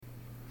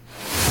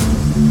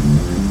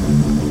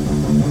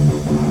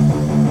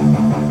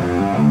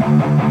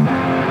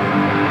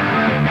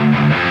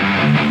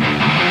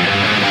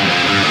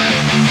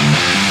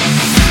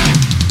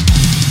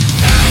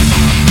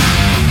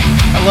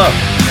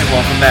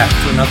back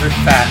to another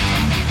Fat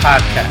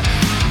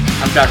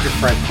Podcast. I'm Dr.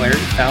 Fred Clarity,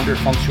 founder of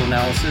Functional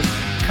Analysis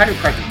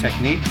Chiropractic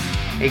Technique,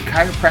 a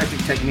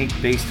chiropractic technique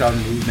based on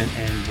movement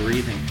and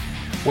breathing.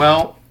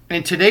 Well,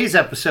 in today's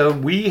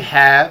episode, we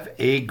have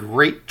a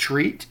great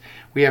treat.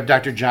 We have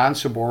Dr. John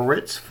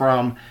Saborowitz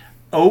from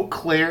Eau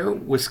Claire,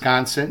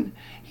 Wisconsin.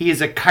 He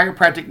is a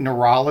chiropractic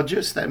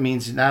neurologist. That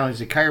means not only is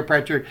he a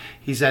chiropractor,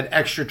 he's had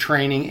extra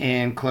training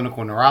in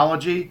clinical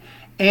neurology,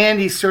 and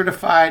he's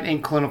certified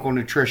in clinical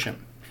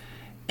nutrition.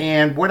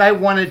 And what I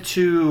wanted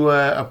to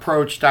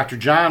approach Dr.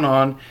 John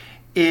on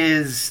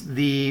is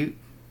the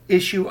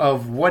issue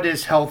of what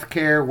is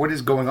healthcare, what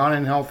is going on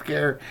in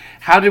healthcare,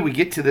 how did we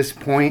get to this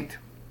point?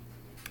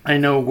 I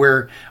know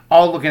we're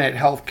all looking at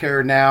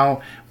healthcare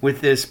now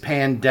with this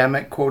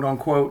pandemic, quote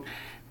unquote,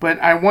 but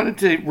I wanted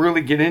to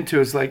really get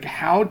into is like,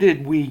 how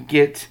did we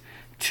get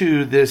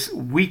to this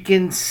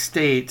weakened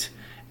state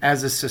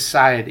as a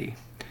society?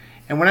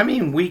 And what I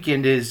mean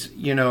weakened is,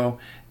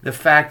 the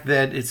fact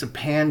that it's a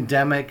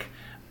pandemic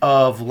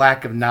of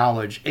lack of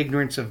knowledge,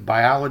 ignorance of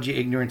biology,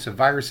 ignorance of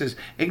viruses,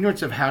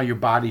 ignorance of how your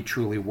body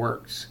truly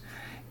works.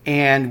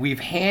 And we've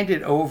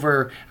handed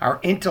over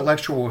our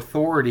intellectual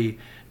authority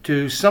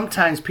to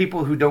sometimes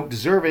people who don't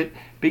deserve it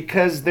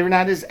because they're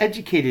not as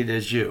educated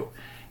as you.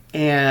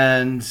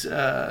 And,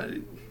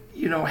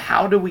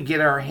 how do we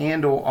get our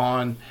handle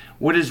on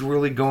what is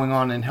really going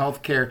on in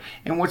healthcare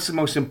and what's the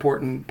most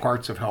important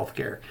parts of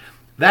healthcare?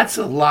 That's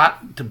a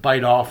lot to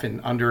bite off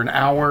in under an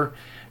hour.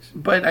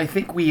 But I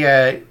think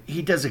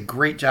he does a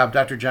great job.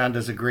 Dr. John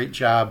does a great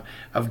job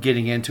of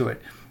getting into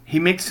it. He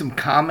makes some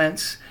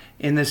comments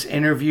in this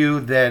interview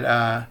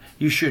that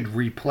you should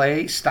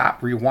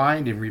stop,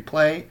 rewind, and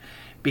replay,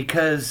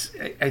 because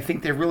I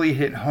think they really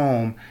hit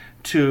home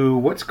to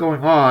what's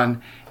going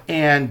on.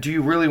 And do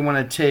you really want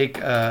to take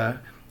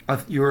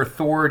your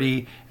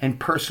authority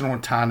and personal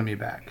autonomy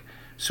back?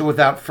 So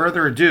without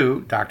further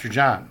ado, Dr.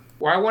 John.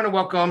 Well, I want to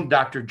welcome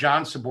Dr.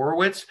 John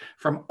Saborowitz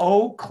from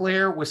Eau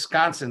Claire,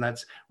 Wisconsin.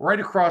 That's right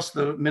across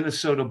the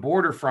Minnesota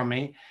border from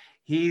me.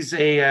 He's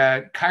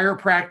a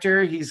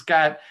chiropractor. He's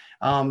got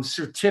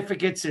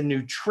certificates in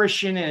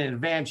nutrition and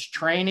advanced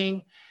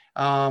training.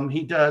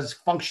 He does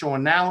functional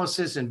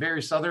analysis and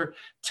various other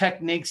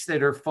techniques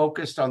that are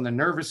focused on the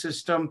nervous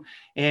system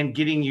and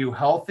getting you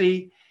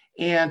healthy.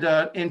 And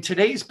in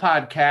today's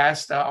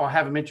podcast, I'll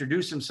have him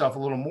introduce himself a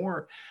little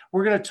more.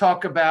 We're going to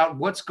talk about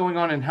what's going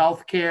on in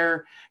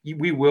healthcare.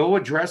 We will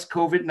address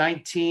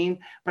COVID-19,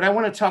 but I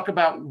want to talk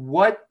about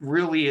what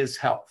really is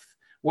health.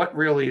 What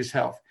really is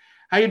health?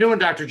 How you doing,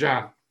 Dr.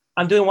 John?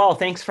 I'm doing well.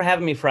 Thanks for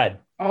having me, Fred.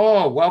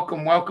 Oh,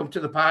 welcome to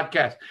the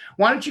podcast.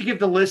 Why don't you give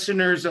the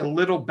listeners a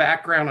little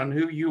background on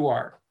who you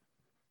are?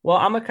 Well,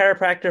 I'm a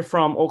chiropractor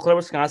from Eau Claire,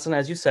 Wisconsin,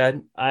 as you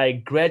said. I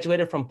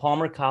graduated from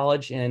Palmer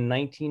College in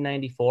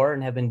 1994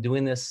 and have been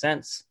doing this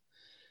since.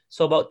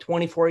 So about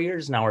 24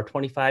 years now, or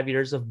 25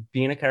 years of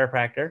being a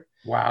chiropractor.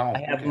 Wow. I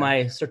have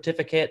my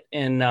certificate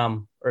in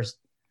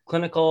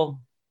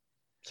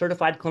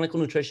certified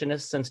clinical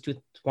nutritionist since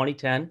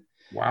 2010.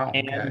 Wow.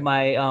 And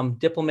my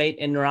diplomate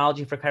in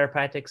neurology for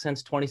chiropractic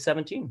since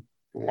 2017.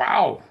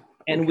 Wow.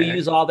 And we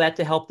use all that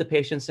to help the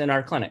patients in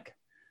our clinic.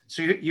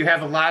 So you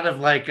have a lot of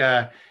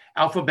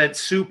alphabet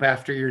soup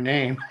after your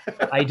name.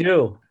 I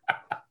do.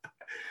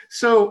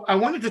 So I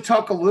wanted to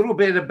talk a little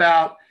bit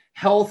about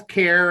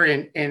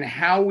healthcare and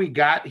how we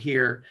got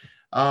here.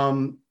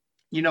 In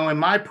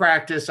my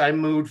practice, I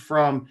moved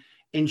from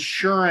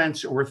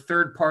insurance or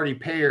third-party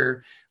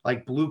payer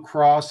like Blue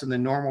Cross and the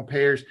normal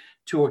payers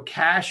to a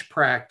cash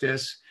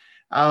practice.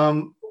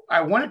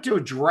 I wanted to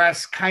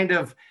address kind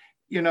of,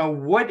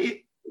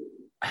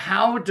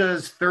 how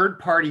does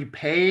third-party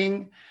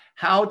paying,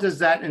 how does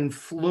that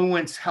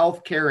influence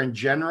healthcare in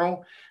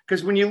general?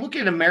 Because when you look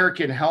at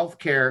American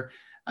healthcare,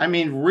 I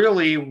mean,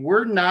 really,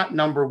 we're not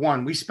number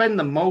one. We spend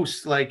the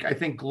most, I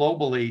think,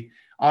 globally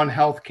on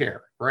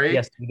healthcare, right?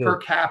 Yes, we do. Per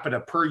capita,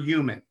 per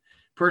human,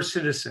 per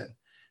citizen.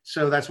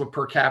 So that's what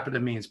per capita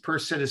means, per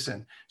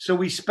citizen. So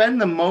we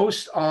spend the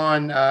most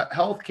on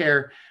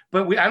healthcare,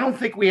 but I don't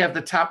think we have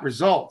the top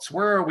results.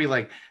 Where are we,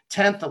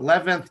 10th,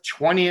 11th,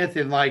 20th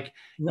in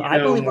I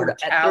believe we're at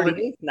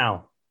 38th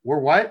now. We're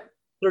what?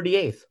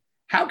 38th.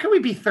 How can we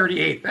be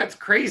 38th? That's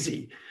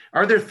crazy.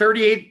 Are there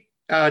 38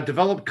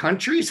 developed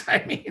countries?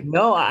 I mean,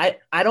 no, I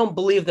don't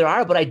believe there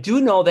are, but I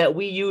do know that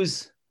we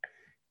use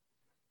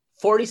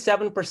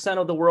 47%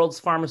 of the world's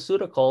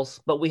pharmaceuticals,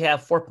 but we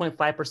have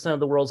 4.5% of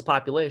the world's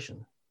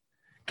population.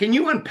 Can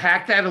you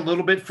unpack that a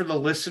little bit for the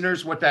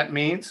listeners, what that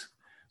means?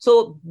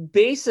 So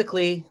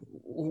basically,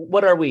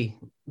 what are we?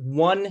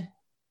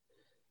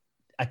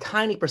 A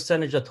tiny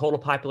percentage of total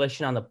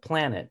population on the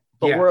planet,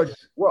 but yes.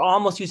 we're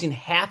almost using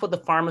half of the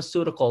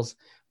pharmaceuticals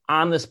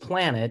on this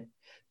planet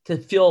to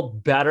feel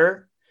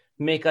better,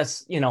 make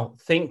us,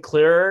 think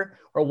clearer,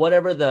 or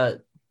whatever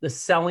the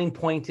selling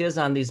point is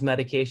on these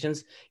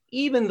medications,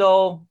 even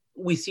though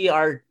we see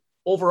our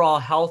overall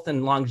health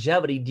and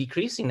longevity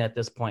decreasing at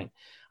this point.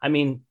 I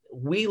mean,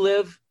 we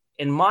live,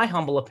 in my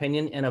humble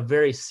opinion, in a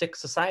very sick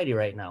society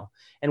right now.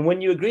 And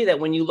when you agree that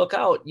when you look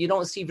out, you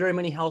don't see very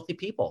many healthy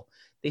people.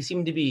 They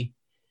seem to be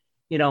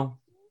you know,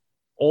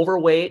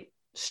 overweight,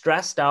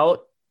 stressed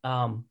out,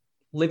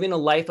 living a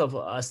life of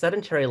a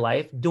sedentary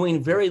life,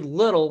 doing very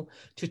little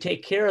to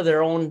take care of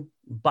their own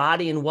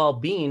body and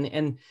well-being.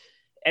 And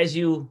as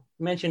you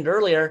mentioned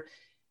earlier,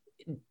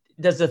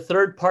 does the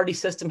third party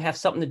system have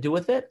something to do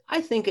with it?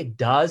 I think it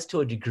does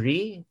to a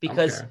degree,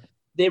 because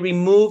they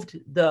removed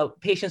the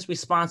patient's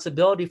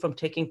responsibility from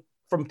taking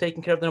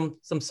care of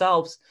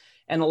themselves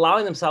and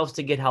allowing themselves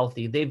to get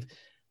healthy.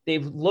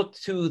 They've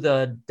looked to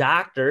the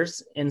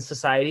doctors in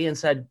society and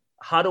said,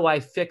 how do I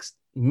fix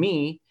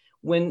me,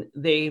 when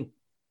they,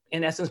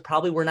 in essence,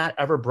 probably were not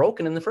ever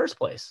broken in the first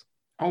place?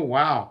 Oh,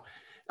 wow.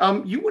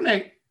 You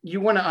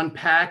want to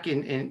unpack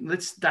and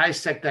let's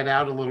dissect that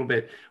out a little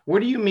bit. What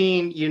do you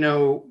mean,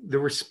 the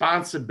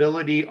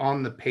responsibility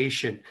on the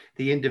patient,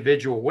 the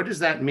individual? What does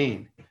that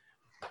mean?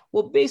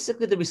 Well,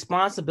 basically the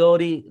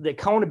responsibility, the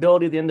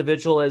accountability of the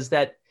individual is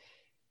that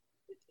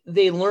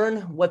they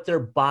learn what their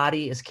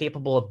body is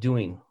capable of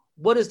doing.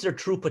 What is their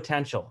true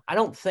potential? I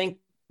don't think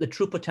the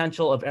true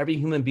potential of every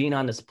human being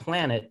on this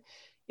planet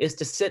is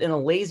to sit in a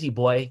lazy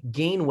boy,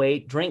 gain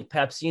weight, drink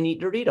Pepsi, and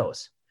eat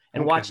Doritos,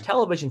 and watch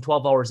television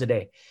 12 hours a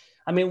day.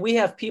 I mean, we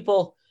have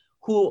people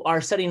who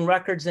are setting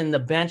records in the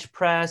bench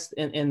press,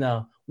 in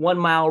the 1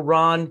 mile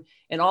run,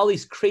 and all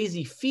these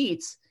crazy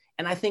feats.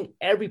 And I think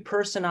every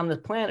person on the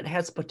planet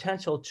has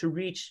potential to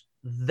reach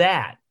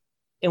that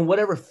in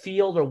whatever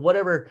field or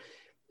whatever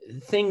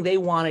thing they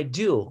want to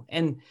do.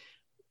 And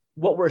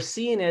what we're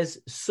seeing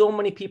is so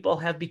many people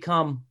have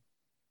become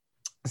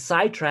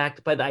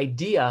sidetracked by the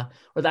idea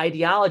or the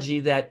ideology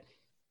that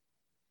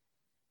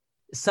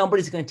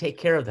somebody's going to take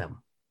care of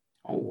them.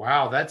 Oh,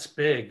 wow. That's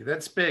big.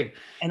 That's big.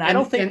 And I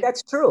don't think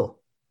that's true.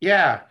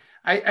 Yeah.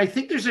 I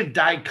think there's a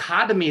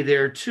dichotomy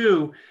there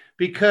too,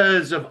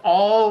 because of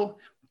all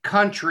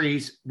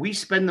countries, we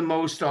spend the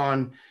most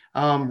on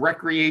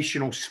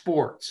recreational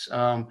sports.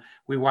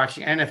 We watch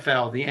the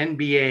NFL, the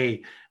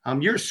NBA.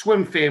 Your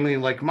swim family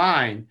like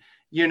mine,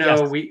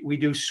 yes. we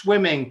do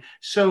swimming.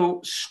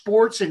 So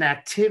sports and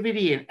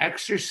activity and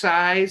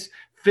exercise,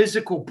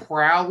 physical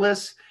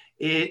prowess,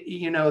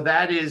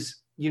 that is,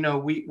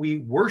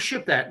 we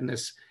worship that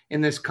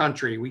in this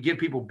country. We give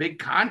people big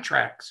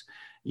contracts,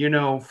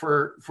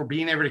 for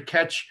being able to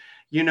catch,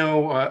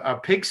 a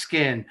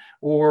pigskin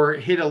or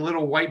hit a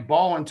little white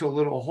ball into a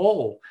little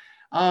hole.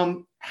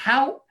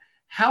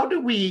 How do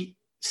we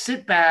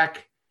sit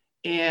back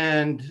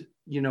and,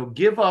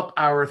 give up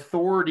our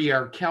authority,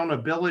 our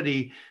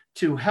accountability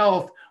to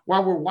health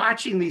while we're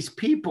watching these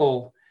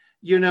people,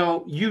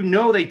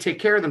 they take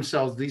care of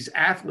themselves, these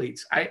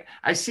athletes?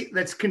 I see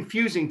that's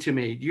confusing to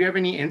me. Do you have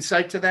any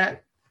insight to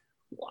that?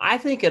 I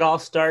think it all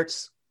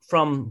starts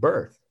from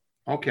birth.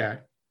 Okay.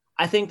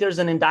 I think there's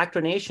an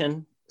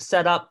indoctrination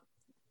set up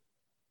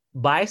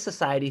by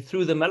society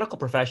through the medical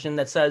profession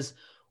that says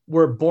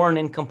we're born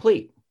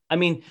incomplete. I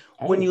mean,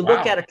 when you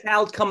look at a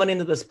child coming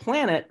into this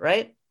planet,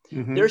 right?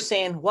 Mm-hmm. They're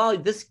saying, well,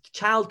 this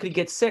child could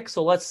get sick,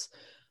 so let's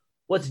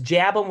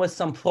jab them with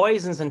some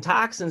poisons and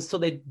toxins so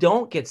they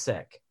don't get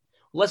sick.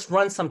 Let's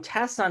run some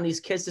tests on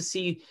these kids to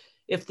see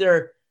if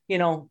their,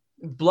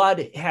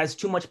 blood has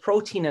too much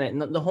protein in it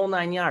and the whole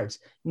 9 yards.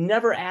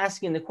 Never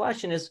asking the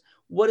question is,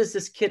 what is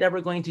this kid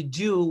ever going to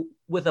do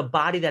with a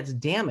body that's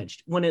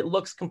damaged when it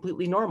looks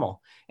completely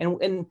normal?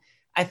 And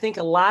I think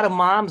a lot of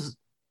moms,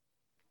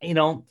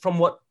 from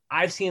what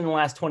I've seen in the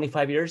last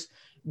 25 years,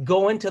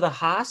 go into the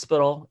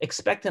hospital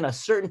expecting a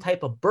certain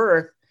type of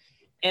birth,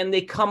 and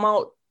they come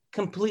out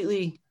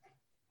completely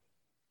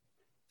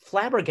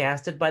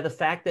flabbergasted by the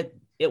fact that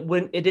it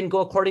didn't go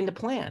according to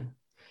plan.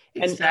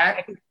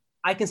 Exactly. And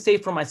I can say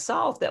for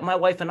myself that my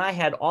wife and I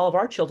had all of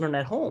our children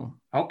at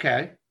home.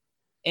 Okay.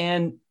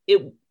 And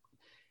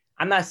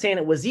I'm not saying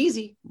it was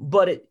easy,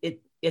 but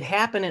it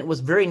happened. And it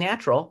was very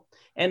natural.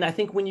 And I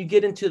think when you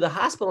get into the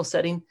hospital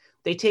setting,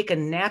 they take a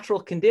natural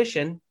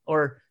condition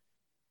or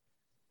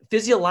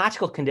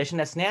physiological condition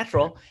that's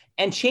natural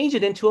and change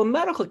it into a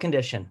medical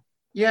condition.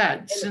 Yeah.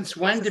 And since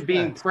when did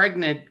being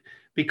pregnant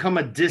become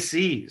a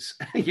disease?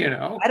 I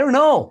don't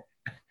know.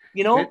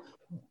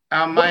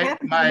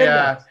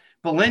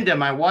 Belinda,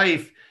 my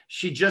wife,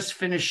 she just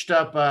finished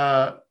up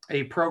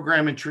a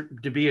program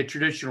to be a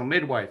traditional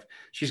midwife.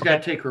 She's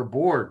got to take her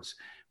boards,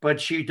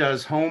 but she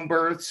does home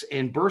births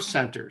and birth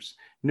centers,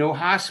 no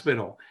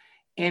hospital.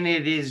 And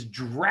it is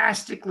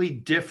drastically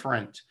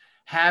different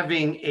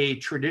having a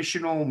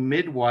traditional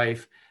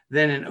midwife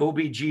than an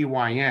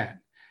OBGYN.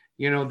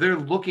 They're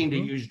looking to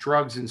use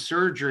drugs and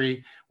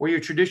surgery, where your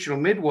traditional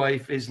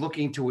midwife is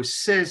looking to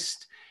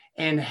assist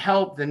and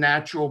help the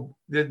natural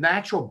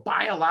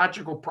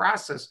biological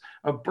process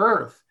of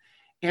birth.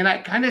 And I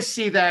kind of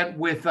see that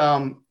with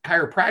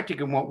chiropractic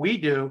and what we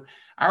do.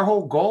 Our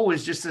whole goal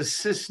is just to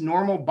assist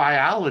normal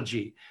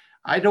biology.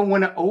 I don't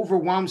want to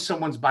overwhelm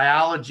someone's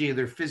biology,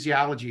 their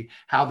physiology,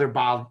 how their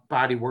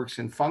body works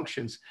and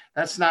functions.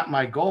 That's not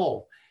my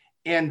goal.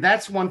 And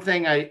that's one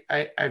thing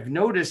I've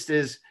noticed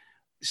is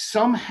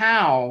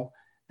somehow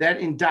that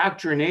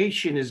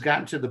indoctrination has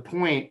gotten to the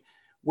point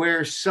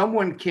where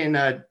someone can,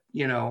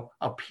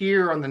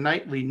 appear on the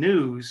nightly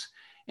news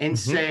and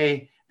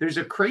say there's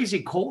a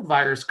crazy cold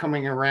virus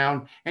coming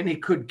around and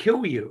it could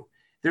kill you.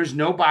 There's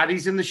no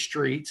bodies in the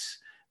streets.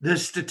 The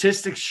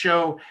statistics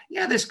show,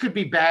 yeah, this could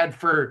be bad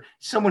for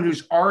someone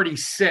who's already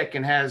sick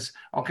and has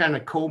all kind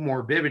of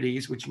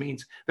comorbidities, which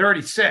means they're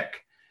already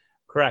sick.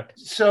 Correct.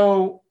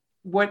 So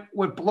what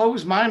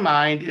blows my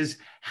mind is,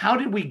 how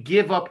did we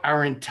give up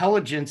our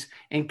intelligence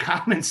and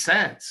common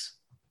sense?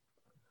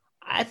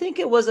 I think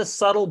it was a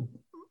subtle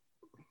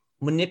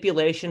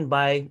manipulation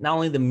by not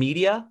only the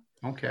media,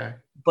 Okay,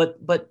 but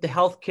the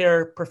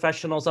healthcare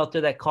professionals out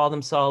there that call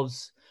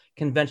themselves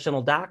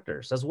conventional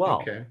doctors as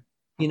well. okay.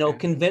 You know, Okay.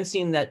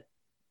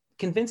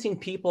 convincing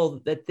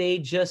people that they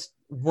just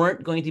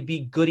weren't going to be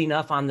good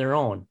enough on their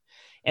own,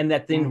 and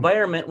that the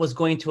environment was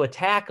going to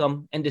attack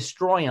them and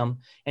destroy them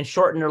and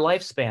shorten their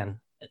lifespan.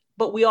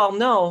 But we all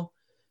know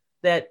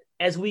that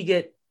as we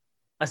get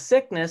a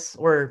sickness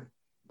or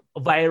a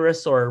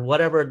virus or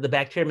whatever the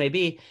bacteria may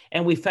be,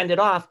 and we fend it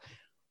off,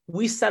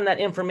 we send that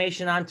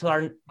information on to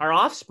our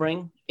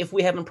offspring if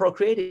we haven't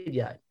procreated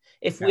yet.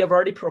 If we have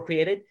already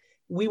procreated,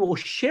 we will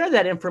share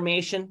that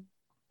information,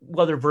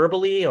 whether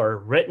verbally or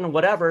written,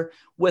 whatever,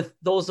 with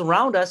those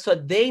around us, so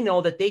they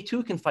know that they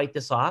too can fight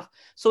this off.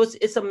 So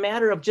it's a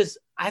matter of just,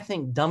 I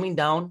think, dumbing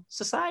down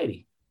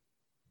society.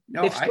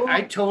 No,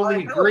 I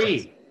totally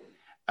agree.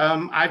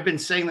 I've been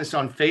saying this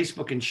on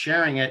Facebook and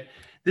sharing it.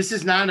 This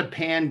is not a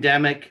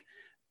pandemic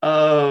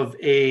of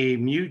a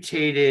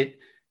mutated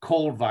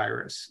cold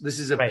virus. This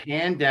is a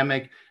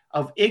pandemic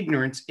of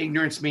ignorance.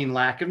 Ignorance means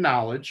lack of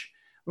knowledge,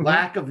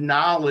 lack of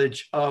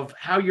knowledge of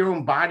how your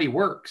own body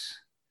works.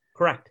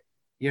 Correct.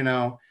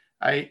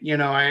 I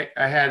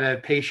had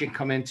a patient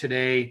come in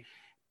today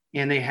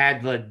and they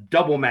had the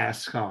double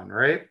mask on,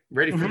 right?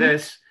 Ready for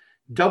this?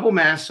 Double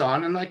mask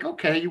on. And like,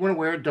 okay, you want to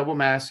wear a double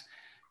mask,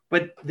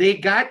 but they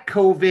got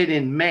COVID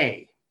in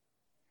May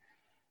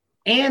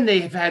and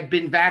they've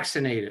been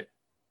vaccinated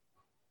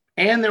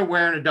and they're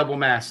wearing a double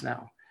mask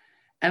now.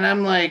 And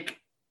I'm like,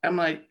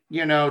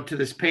 to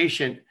this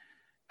patient,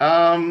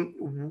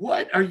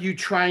 what are you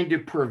trying to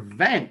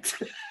prevent?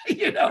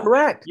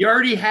 Correct. You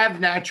already have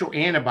natural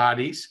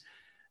antibodies.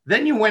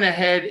 Then you went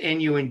ahead and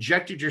you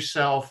injected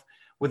yourself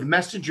with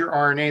messenger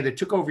RNA that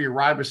took over your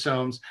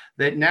ribosomes,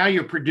 that now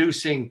you're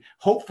producing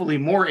hopefully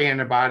more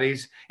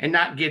antibodies and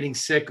not getting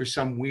sick or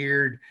some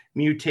weird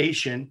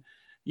mutation,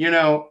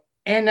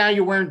 and now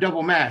you're wearing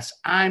double masks.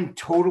 I'm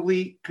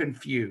totally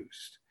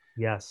confused.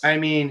 Yes. I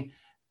mean,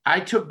 I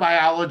took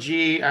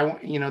biology.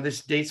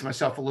 This dates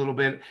myself a little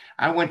bit.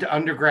 I went to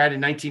undergrad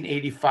in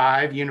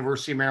 1985,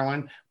 University of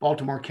Maryland,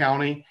 Baltimore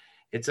County.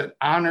 It's an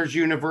honors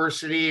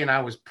university, and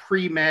I was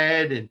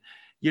pre-med, and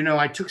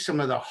I took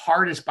some of the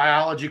hardest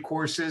biology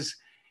courses,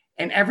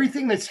 and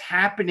everything that's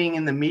happening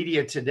in the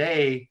media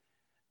today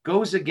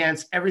goes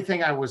against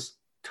everything I was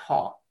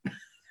taught.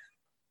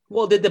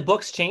 Well, did the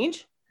books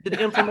change? Did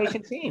the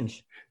information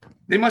change?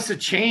 They must have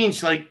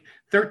changed like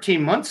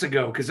 13 months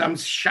ago, because I'm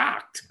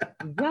shocked.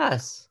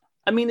 Yes.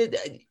 I mean,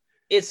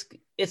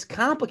 it's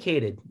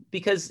complicated,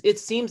 because it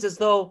seems as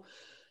though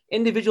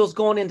individuals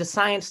going into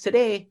science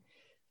today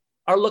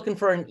are looking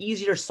for an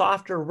easier,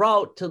 softer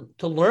route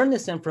to learn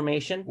this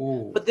information.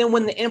 Ooh. But then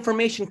when the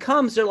information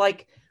comes, they're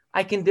like,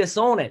 I can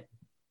disown it.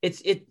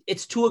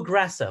 It's too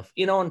aggressive,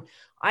 and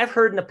I've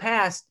heard in the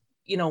past,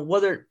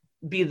 whether it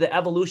be the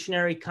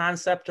evolutionary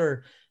concept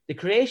or the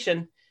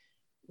creation,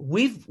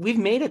 we've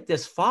made it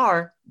this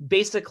far,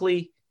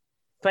 basically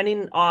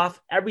fending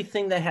off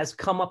everything that has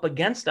come up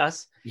against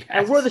us. Yes.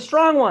 And we're the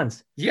strong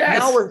ones. Yes.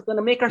 Now we're going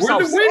to make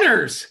ourselves. We're the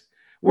winners.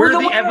 We're the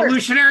winners.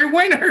 Evolutionary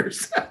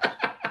winners.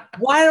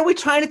 Why are we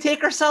trying to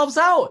take ourselves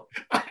out?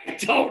 I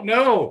don't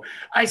know.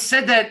 I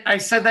said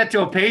that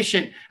to a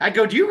patient. I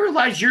go, do you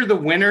realize you're the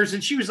winners?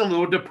 And she was a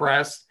little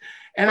depressed.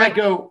 And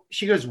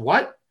she goes,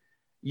 what?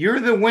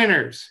 You're the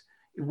winners.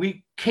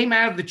 We came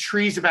out of the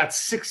trees about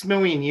 6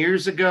 million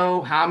years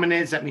ago.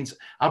 Hominids, that means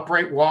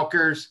upright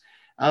walkers.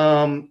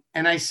 And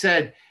I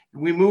said,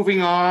 we're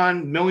moving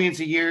on millions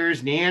of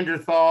years,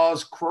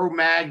 Neanderthals,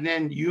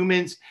 Cro-Magnon,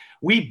 humans.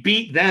 We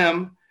beat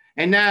them.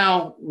 And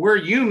now we're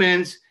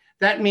humans.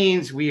 That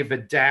means we have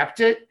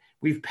adapted.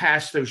 We've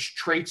passed those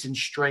traits and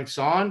strengths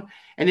on.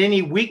 And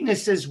any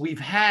weaknesses we've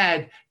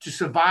had to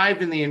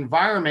survive in the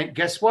environment,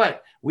 guess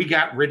what? We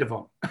got rid of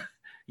them.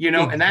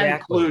 Exactly. And that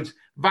includes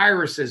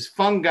viruses,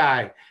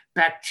 fungi,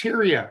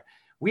 bacteria.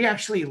 We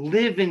actually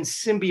live in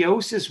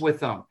symbiosis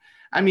with them.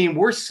 I mean,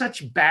 we're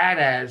such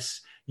badass.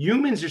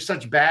 Humans are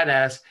such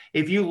badass.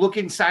 If you look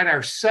inside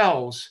our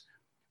cells,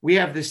 we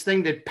have this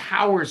thing that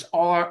powers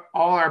all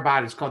our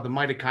bodies called the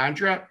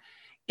mitochondria.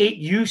 It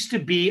used to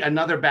be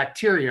another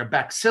bacteria,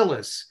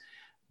 bacillus.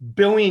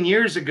 Billion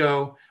years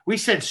ago, we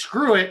said,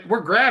 screw it.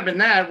 We're grabbing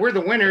that. We're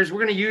the winners.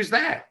 We're going to use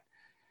that.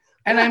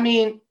 And I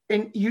mean,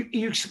 and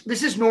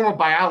this is normal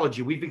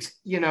biology. Me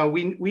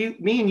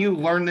and you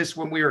learned this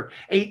when we were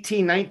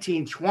 18,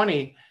 19,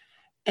 20,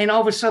 and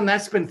all of a sudden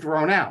that's been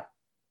thrown out.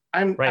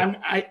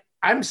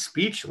 I'm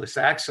speechless,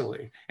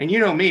 actually. And you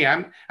know me,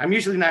 I'm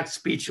usually not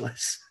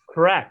speechless.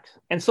 Correct.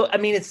 And so, I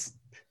mean,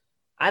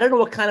 I don't know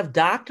what kind of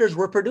doctors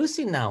we're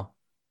producing now.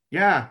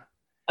 Yeah.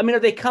 I mean, are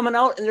they coming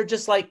out and they're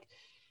just like,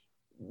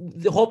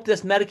 hope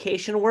this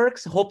medication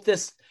works, hope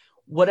this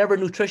whatever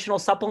nutritional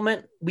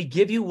supplement we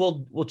give you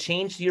will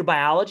change your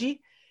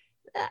biology?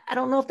 I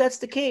don't know if that's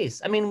the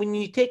case. I mean, when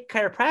you take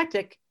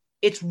chiropractic,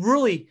 it's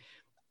really,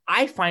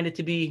 I find it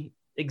to be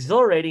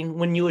exhilarating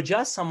when you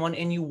adjust someone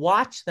and you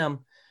watch them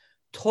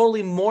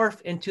totally morph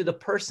into the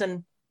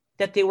person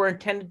that they were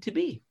intended to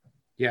be.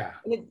 Yeah.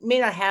 And it may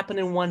not happen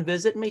in one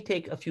visit, it may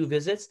take a few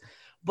visits,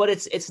 but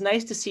it's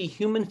nice to see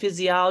human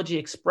physiology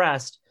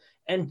expressed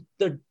and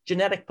the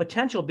genetic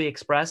potential be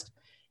expressed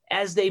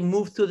as they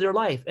move through their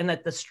life, and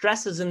that the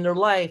stresses in their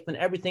life and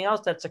everything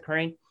else that's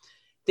occurring,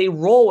 they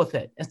roll with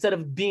it instead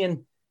of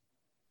being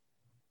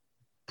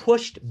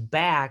pushed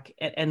back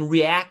and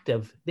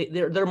reactive.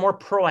 They're more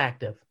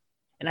proactive.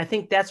 And I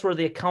think that's where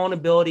the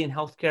accountability in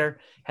healthcare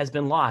has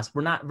been lost.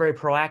 We're not very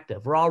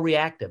proactive. We're all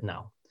reactive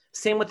now.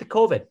 Same with the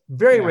COVID,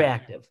 very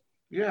reactive.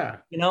 Yeah.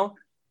 You know,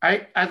 I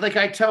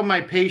tell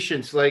my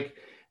patients, like,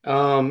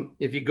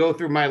 if you go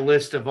through my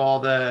list of all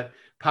the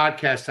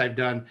podcasts I've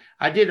done,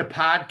 I did a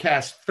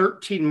podcast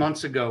 13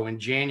 months ago in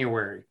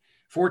January,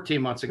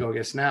 14 months ago, I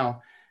guess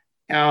now,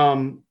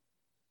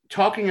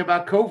 talking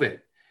about COVID.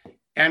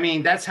 I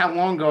mean, that's how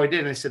long ago I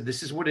did. And I said,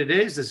 this is what it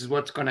is. This is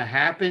what's going to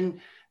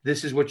happen.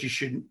 This is what you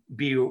should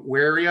be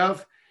wary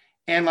of.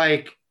 And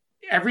like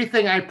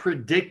everything I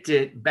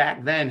predicted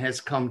back then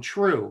has come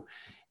true.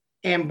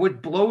 And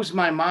what blows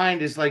my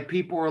mind is like,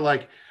 people are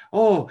like,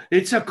 oh,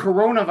 it's a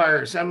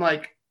coronavirus. I'm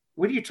like,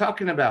 what are you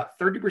talking about?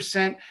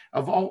 30%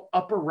 of all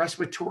upper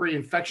respiratory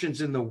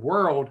infections in the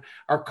world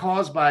are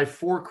caused by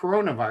 4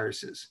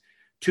 coronaviruses: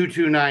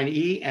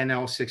 229E,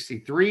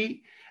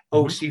 NL63,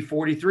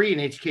 OC43,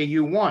 and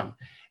HKU1.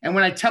 And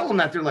when I tell them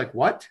that, they're like,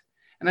 what?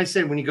 And I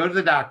say, when you go to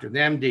the doctor, the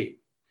MD,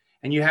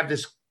 and you have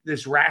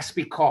this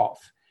raspy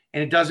cough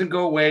and it doesn't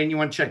go away and you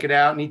want to check it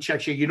out and he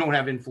checks you, you don't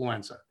have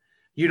influenza.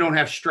 You don't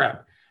have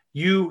strep.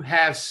 You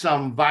have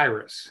some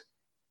virus.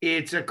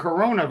 It's a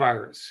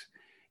coronavirus.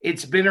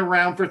 It's been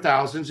around for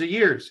thousands of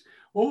years.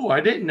 Oh,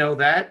 I didn't know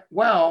that.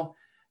 Well,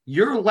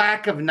 your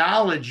lack of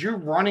knowledge, you're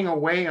running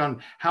away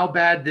on how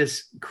bad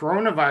this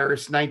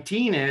coronavirus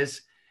 19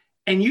 is,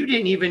 and you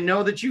didn't even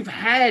know that you've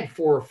had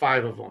 4 or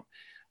 5 of them.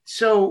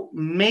 So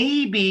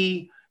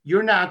maybe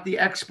you're not the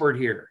expert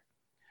here.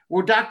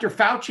 Well, Dr.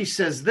 Fauci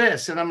says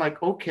this, and I'm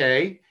like,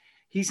 okay,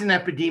 he's an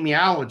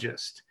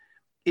epidemiologist.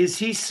 Is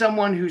he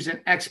someone who's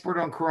an expert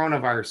on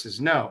coronaviruses?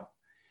 No,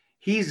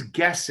 he's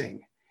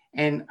guessing.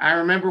 And I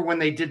remember when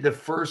they did the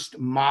first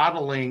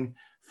modeling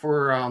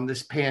for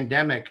this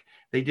pandemic,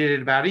 they did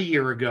it about a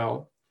year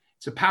ago.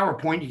 It's a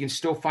PowerPoint. You can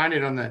still find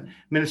it on the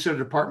Minnesota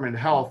Department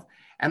of Health.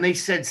 And they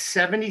said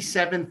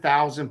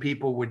 77,000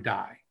 people would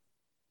die.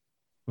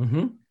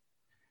 Mm-hmm.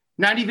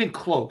 Not even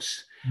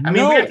close. I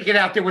mean, we have to get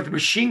out there with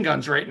machine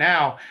guns right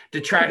now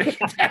to try to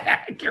get that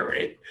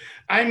accurate.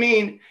 I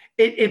mean,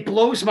 it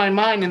blows my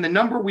mind. And the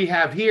number we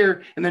have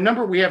here and the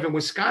number we have in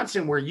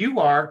Wisconsin, where you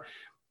are,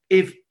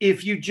 if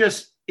you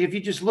just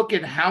look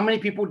at how many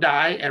people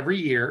die every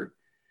year,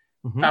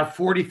 about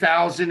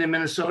 40,000 in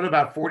Minnesota,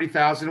 about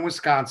 40,000 in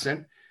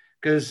Wisconsin,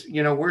 because,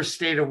 you know, we're a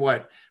state of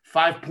what,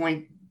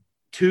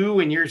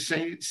 5.2 and you're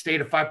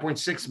state of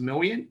 5.6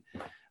 million.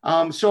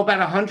 So about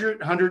 100,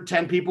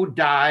 110 people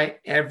die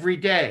every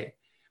day.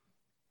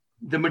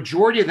 The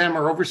majority of them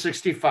are over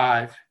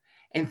 65,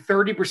 and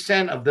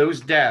 30% of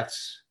those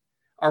deaths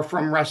are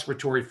from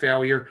respiratory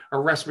failure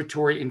or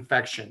respiratory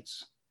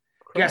infections.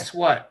 Correct. Guess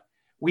what?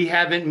 We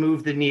haven't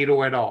moved the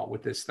needle at all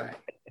with this thing,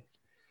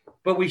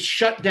 but we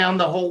shut down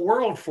the whole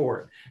world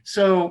for it.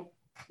 So,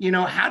 you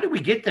know, how do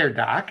we get there,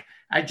 Doc?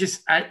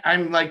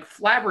 I'm like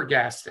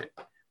flabbergasted.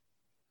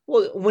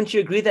 Well, wouldn't you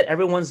agree that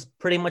everyone's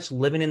pretty much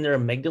living in their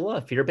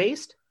amygdala,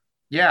 fear-based?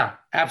 Yeah,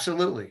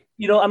 absolutely.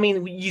 You know, I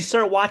mean, you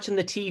start watching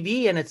the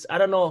TV and it's, I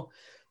don't know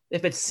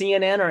if it's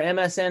CNN or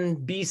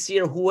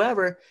MSNBC or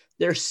whoever,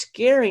 they're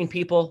scaring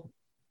people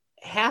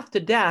half to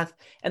death,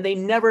 and they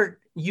never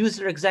use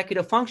their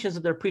executive functions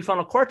of their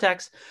prefrontal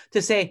cortex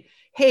to say,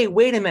 hey,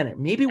 wait a minute,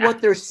 maybe what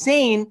they're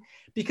saying,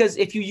 because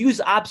if you use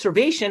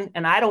observation,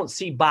 and I don't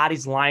see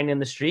bodies lying in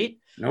the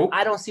street. Nope.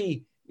 I don't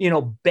see, you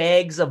know,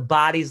 bags of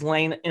bodies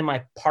laying in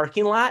my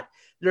parking lot.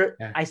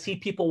 I see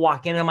people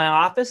walk into my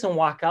office and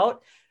walk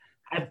out.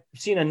 I've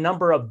seen a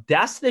number of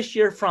deaths this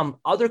year from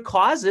other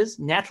causes,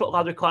 natural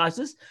other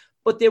causes,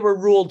 but they were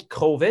ruled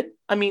COVID.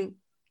 I mean,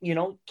 you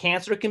know,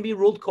 cancer can be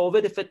ruled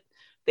COVID if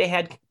they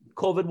had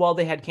COVID while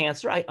they had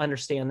cancer. I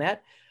understand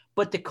that.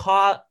 But to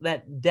call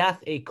that death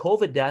a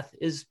COVID death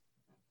is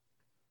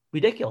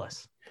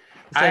ridiculous.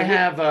 I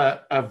have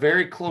a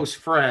very close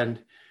friend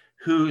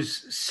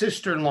whose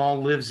sister-in-law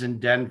lives in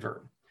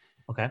Denver.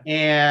 Okay.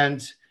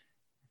 And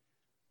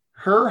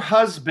her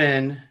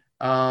husband,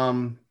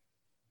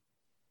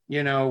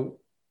 you know,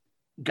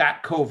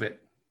 got COVID.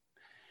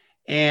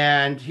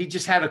 And he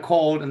just had a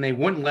cold, and they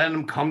wouldn't let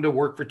him come to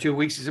work for 2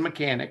 weeks as a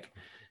mechanic.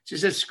 She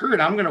said, screw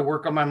it, I'm going to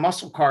work on my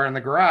muscle car in the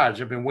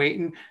garage. I've been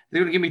waiting.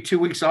 They're going to give me 2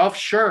 weeks off.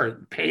 Sure.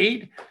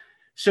 Paid.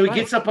 So he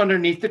gets up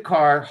underneath the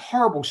car.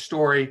 Horrible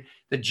story.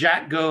 The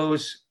jack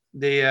goes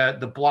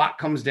the block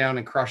comes down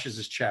and crushes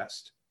his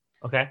chest.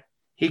 Okay.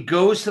 He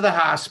goes to the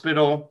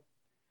hospital.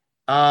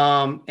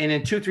 And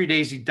in 2-3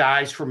 days, he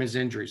dies from his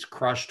injuries: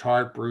 crushed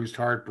heart, bruised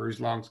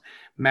lungs,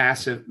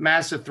 massive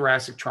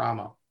thoracic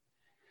trauma.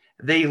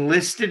 They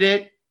listed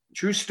it,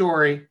 true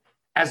story,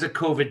 as a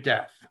COVID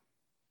death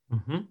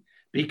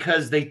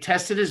because they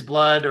tested his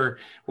blood or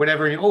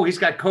whatever. And, oh, he's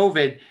got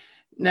COVID.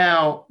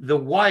 Now, the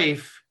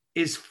wife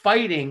is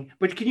fighting,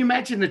 but can you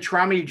imagine the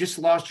trauma? You just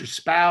lost your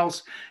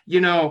spouse,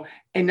 and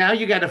now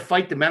you got to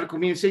fight the medical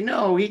community and say,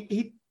 no,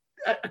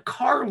 a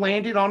car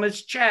landed on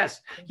his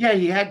chest. Yeah,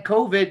 he had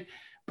COVID,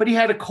 but he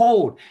had a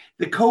cold.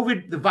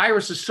 The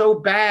virus is so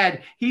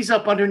bad, he's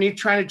up underneath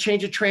trying to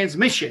change a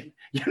transmission.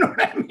 You know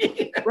what I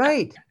mean?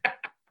 Right.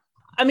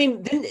 I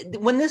mean,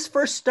 when this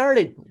first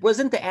started,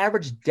 wasn't the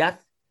average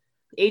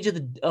age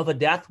of a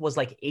death was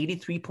like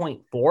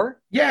 83.4?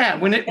 Yeah,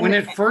 when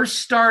it first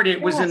started,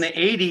 it was in the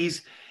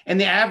 80s, and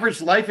the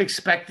average life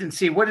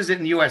expectancy, what is it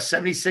in the US,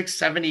 76,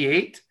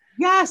 78?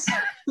 Yes.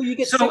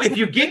 So if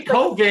you get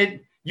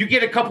COVID, you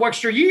get a couple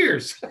extra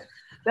years.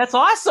 That's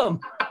awesome.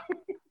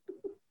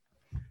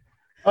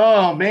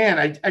 Oh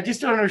man, I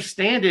just don't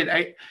understand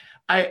it.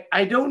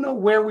 I don't know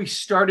where we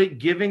started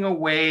giving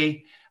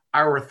away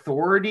our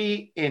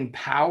authority and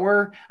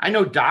power. I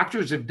know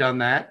doctors have done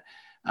that.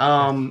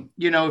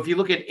 If you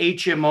look at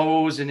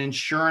HMOs and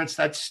insurance,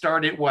 that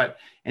started in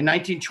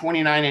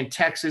 1929 in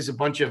Texas. A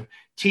bunch of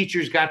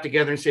teachers got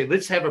together and said,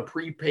 let's have a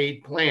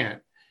prepaid plan.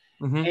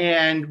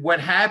 And what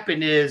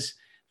happened is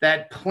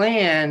that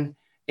plan,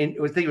 and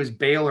I think it was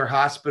Baylor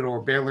Hospital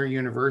or Baylor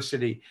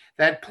University,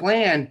 that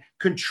plan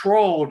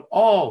controlled,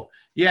 oh,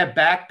 you have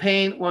back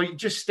pain? Well, you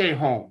just stay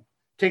home,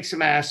 take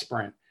some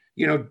aspirin.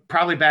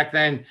 Probably back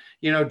then,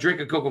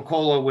 drink a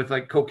Coca-Cola with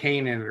like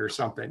cocaine in it or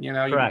something,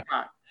 Correct.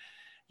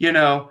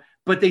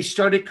 But they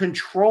started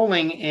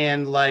controlling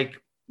and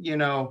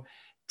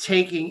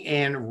taking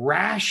and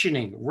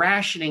rationing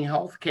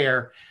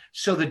healthcare.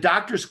 So the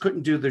doctors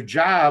couldn't do their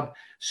job.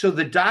 So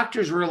the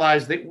doctors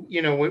realized that,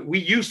 we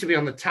used to be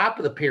on the top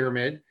of the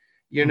pyramid,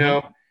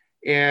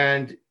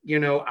 and,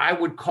 I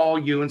would call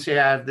you and say,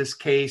 I have this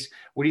case.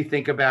 What do you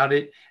think about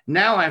it?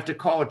 Now I have to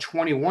call a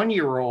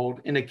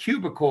 21-year-old in a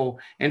cubicle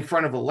in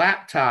front of a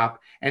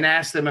laptop and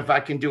ask them if I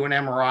can do an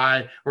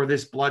MRI or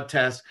this blood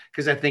test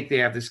because I think they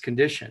have this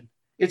condition.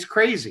 It's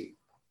crazy.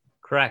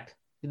 Correct.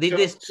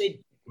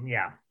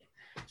 Yeah.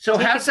 So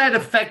how does that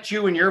affect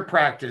you in your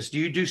practice? Do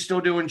you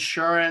still do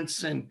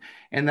insurance and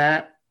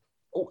that?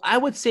 I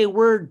would say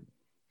we're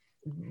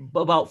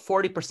about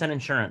 40%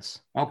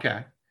 insurance.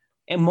 Okay.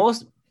 And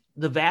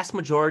the vast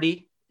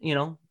majority,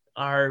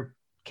 are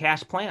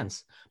cash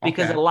plans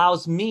because it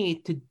allows me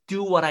to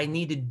do what I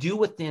need to do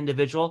with the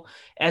individual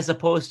as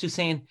opposed to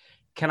saying,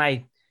 can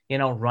I,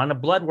 run a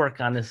blood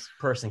work on this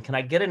person? Can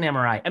I get an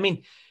MRI? I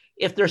mean,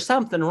 if there's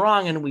something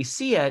wrong and we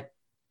see it,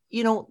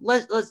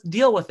 let's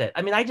deal with it.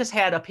 I mean, I just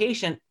had a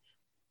patient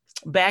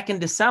back in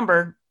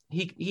December.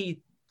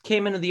 He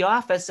came into the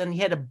office and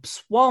he had a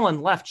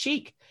swollen left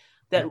cheek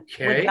that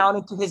went down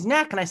into his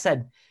neck. And I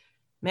said,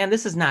 man,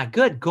 this is not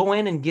good. Go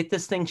in and get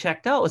this thing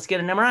checked out. Let's get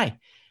an MRI.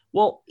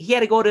 Well, he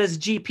had to go to his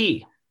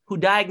GP who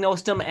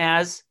diagnosed him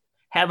as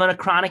having a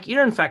chronic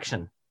ear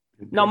infection.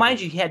 Now, mind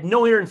you, he had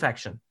no ear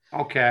infection.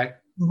 Okay.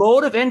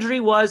 Mode of injury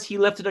was he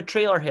lifted a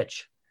trailer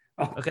hitch.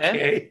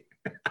 Okay.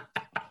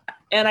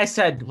 And I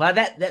said, well,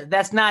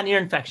 that's not an ear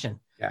infection.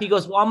 Yeah. He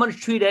goes, well, I'm going to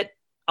treat it.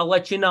 I'll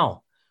let you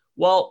know.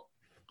 Well,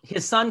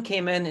 his son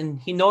came in and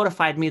he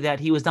notified me that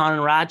he was down in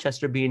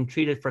Rochester being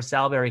treated for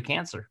salivary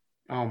cancer.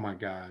 Oh my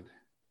God.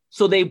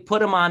 So they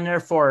put him on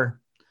there for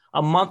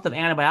a month of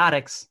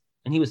antibiotics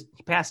and he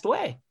passed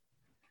away.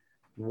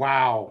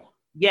 Wow.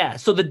 Yeah.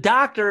 So the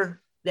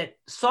doctor that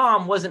saw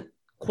him wasn't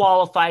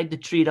qualified to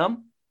treat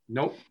him.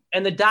 Nope.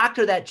 And the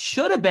doctor that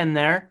should have been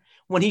there,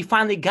 when he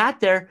finally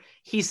got there,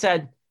 he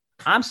said,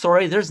 I'm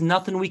sorry, there's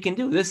nothing we can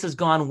do. This has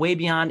gone way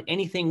beyond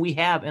anything we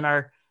have in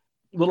our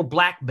little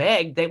black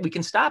bag that we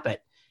can stop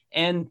it.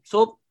 And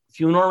so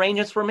funeral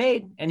arrangements were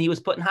made and he was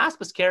put in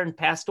hospice care and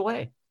passed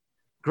away.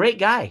 Great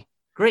guy.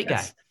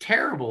 That's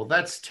terrible.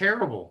 That's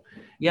terrible.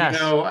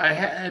 Yes. I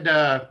had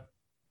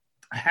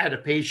a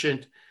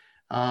patient,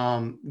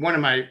 one of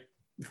my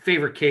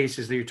favorite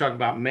cases that you're talking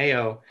about,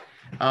 Mayo.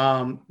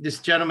 This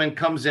gentleman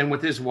comes in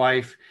with his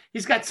wife.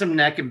 He's got some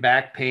neck and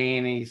back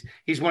pain.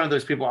 He's one of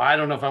those people. I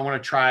don't know if I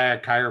want to try a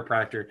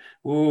chiropractor.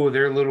 Ooh,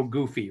 they're a little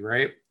goofy,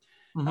 right?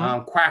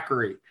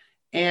 Quackery.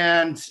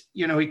 And,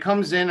 he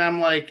comes in,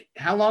 I'm like,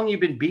 how long you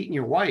been beating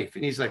your wife?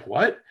 And he's like,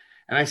 what?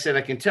 And I said,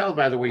 I can tell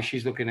by the way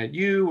she's looking at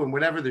you and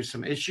whatever, there's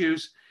some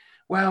issues.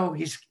 Well,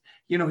 he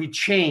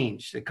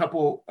changed a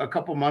couple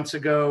months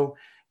ago,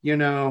 he's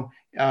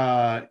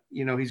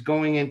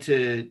going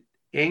into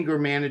anger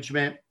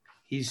management.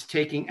 He's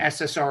taking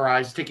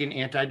SSRIs, taking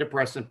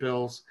antidepressant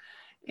pills.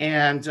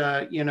 And,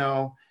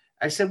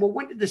 I said, well,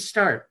 when did this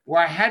start?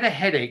 Well, I had a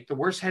headache, the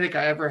worst headache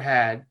I ever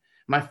had.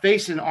 My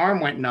face and arm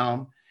went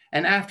numb.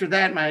 And after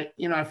that,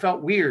 I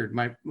felt weird.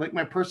 My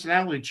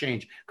personality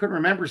changed. Couldn't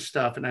remember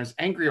stuff. And I was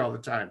angry all the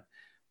time.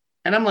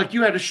 And I'm like,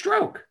 you had a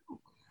stroke.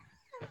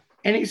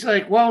 And he's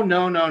like, well,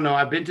 no, no, no.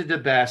 I've been to the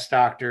best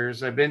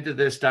doctors. I've been to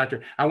this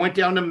doctor. I went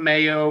down to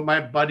Mayo,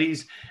 my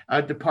buddy's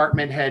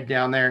department head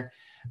down there.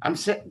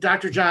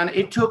 Dr. John,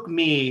 it took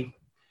me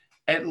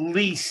at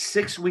least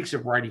 6 weeks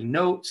of writing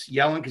notes,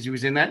 yelling, because he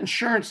was in that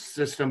insurance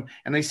system.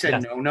 And they said,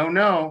 Yes. no, no,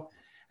 no.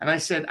 And I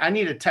said, I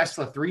need a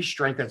Tesla 3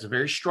 strength. That's a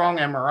very strong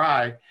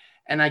MRI.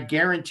 And I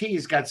guarantee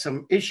he's got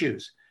some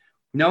issues.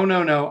 No,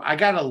 no, no. I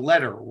got a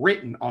letter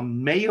written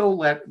on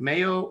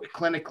Mayo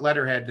Clinic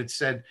letterhead that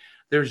said,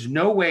 there's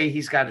no way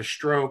he's got a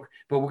stroke,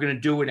 but we're going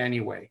to do it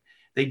anyway.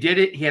 They did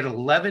it. He had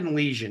 11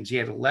 lesions. He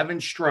had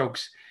 11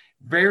 strokes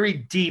very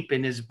deep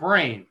in his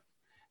brain.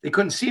 They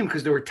couldn't see him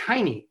because they were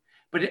tiny,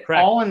 but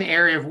all in the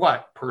area of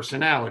what?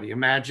 Personality.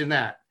 Imagine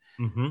that.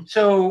 Mm-hmm.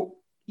 So,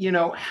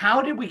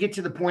 how did we get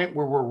to the point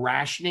where we're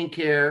rationing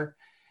care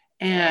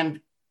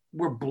and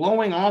we're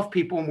blowing off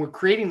people and we're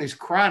creating these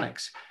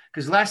chronics?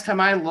 Because last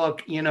time I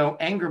looked,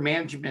 anger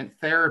management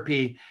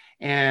therapy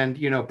and,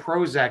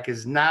 Prozac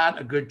is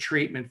not a good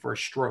treatment for a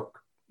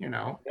stroke,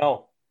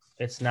 No,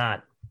 it's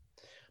not.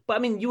 But I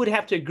mean, you would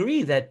have to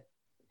agree that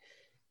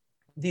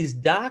these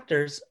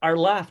doctors are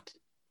left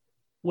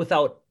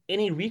without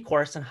any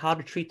recourse on how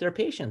to treat their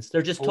patients.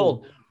 They're just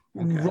told,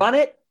 run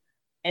it.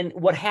 And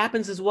what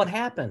happens is what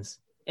happens.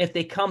 If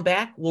they come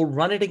back, we'll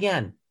run it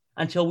again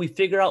until we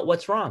figure out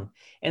what's wrong.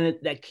 And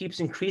that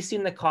keeps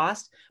increasing the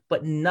cost,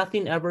 but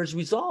nothing ever is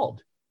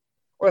resolved.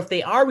 Or if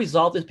they are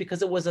resolved, it's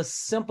because it was a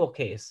simple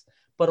case.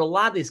 But a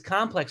lot of these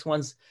complex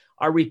ones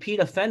are repeat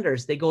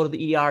offenders. They go to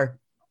the ER,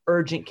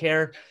 urgent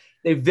care.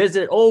 They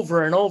visit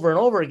over and over and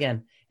over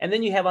again. And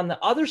then you have on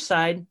the other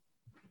side,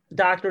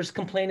 doctors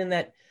complaining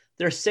that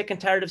they're sick and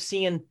tired of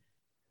seeing,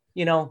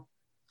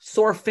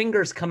 sore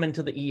fingers come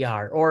into the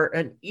ER or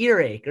an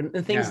earache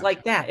and things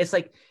like that. It's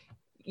like,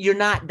 you're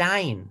not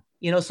dying,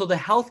 so the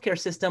healthcare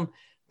system,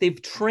 they've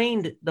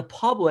trained the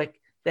public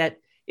that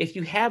if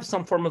you have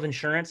some form of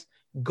insurance,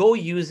 go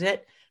use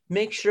it,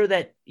 make sure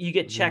that you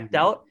get checked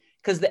out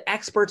because the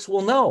experts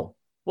will know.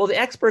 Well, the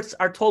experts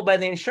are told by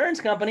the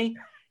insurance company,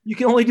 you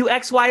can only do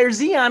X, Y, or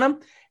Z on them.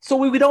 So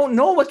we don't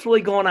know what's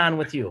really going on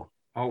with you.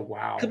 Oh,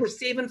 wow. Because we're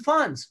saving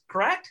funds,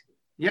 correct?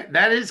 Yeah,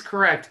 that is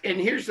correct. And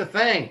here's the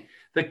thing.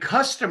 The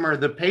customer,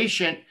 the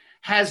patient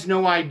has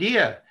no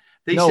idea.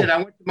 They said, I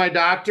went to my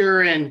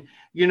doctor and,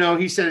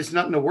 he said, it's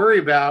nothing to worry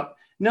about.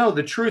 No,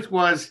 the truth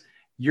was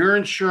your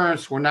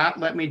insurance will not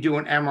let me do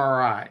an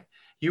MRI.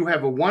 You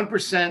have a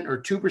 1%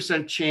 or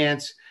 2%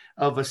 chance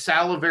of a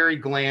salivary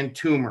gland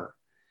tumor.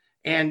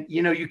 And,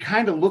 you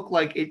kind of look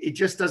like it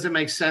just doesn't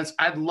make sense.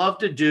 I'd love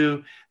to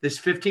do this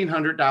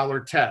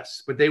 $1,500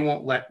 test, but they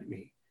won't let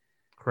me.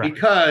 Correct.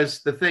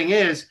 Because the thing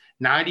is,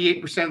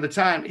 98% of the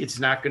time, it's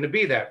not going to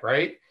be that,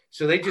 right?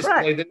 So they just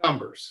play the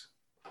numbers.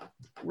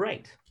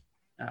 Right.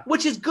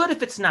 Which is good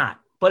if it's not.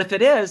 But if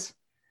it is,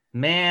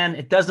 man,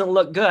 it doesn't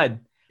look good.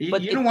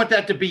 But you don't want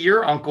that to be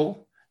your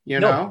uncle,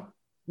 know?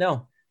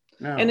 No.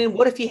 And then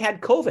what if he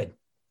had COVID?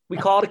 We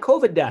call it a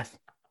COVID death,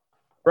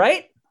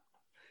 right?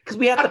 Because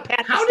we have to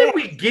pass. How did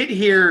we get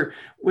here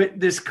with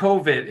this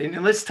COVID?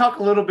 And let's talk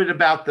a little bit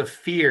about the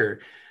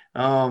fear,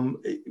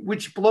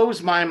 which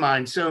blows my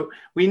mind. So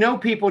we know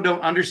people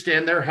don't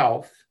understand their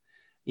health.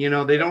 They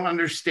don't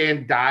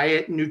understand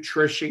diet,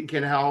 nutrition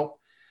can help.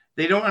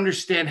 They don't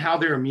understand how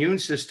their immune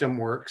system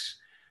works.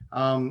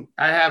 I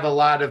have a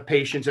lot of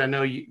patients. I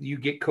know you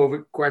get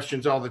COVID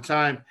questions all the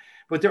time,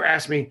 but they're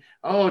asking me,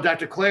 oh,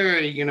 Dr.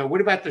 Clary,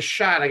 what about the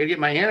shot? I got to get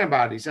my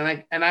antibodies. And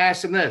I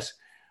ask them this,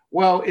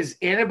 well, is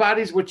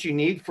antibodies what you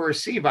need for a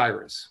C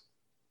virus?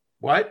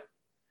 What?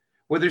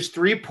 Well, there's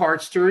 3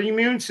 parts to your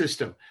immune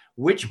system.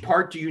 Which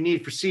part do you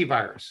need for C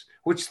virus?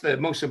 Which's the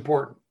most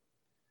important?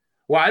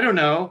 Well, I don't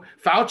know.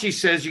 Fauci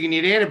says you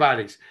need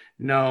antibodies.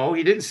 No,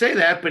 he didn't say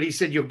that, but he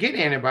said you'll get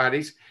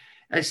antibodies.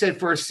 I said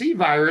for a C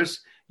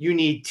virus, you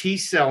need T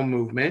cell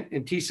movement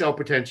and T cell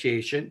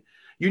potentiation.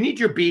 You need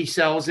your B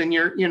cells and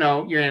your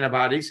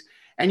antibodies.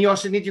 And you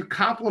also need your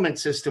complement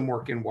system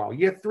working well.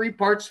 You have 3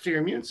 parts to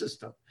your immune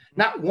system,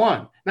 not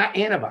one, not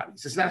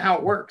antibodies. It's not how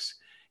it works.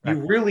 Right.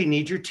 You really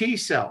need your T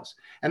cells.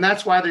 And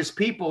that's why there's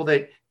people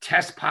that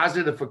test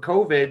positive for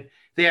COVID.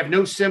 They have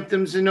no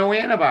symptoms and no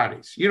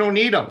antibodies. You don't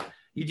need them.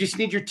 You just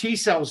need your T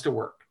cells to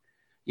work.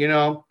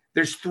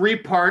 There's 3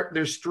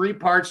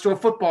 parts to a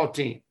football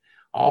team: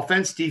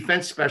 offense,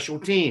 defense, special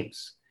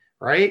teams,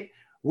 right?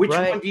 Which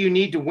one do you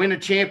need to win a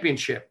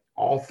championship?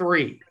 All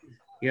 3,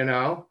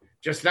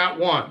 just not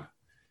one.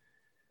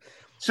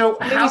 So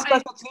how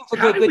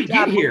did we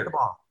get here?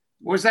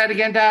 What was that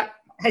again, Doc?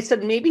 I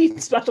said, maybe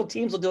special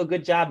teams will do a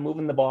good job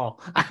moving the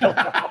ball. I don't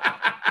know.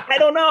 I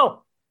don't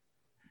know.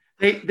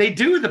 They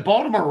do. The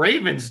Baltimore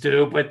Ravens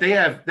do, but they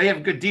have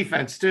good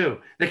defense too.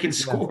 They can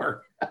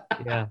score.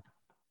 Yeah.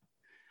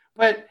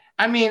 But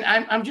I mean,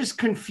 I'm just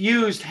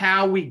confused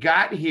how we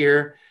got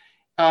here.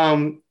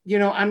 I'm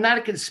not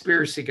a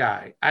conspiracy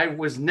guy. I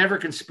was never a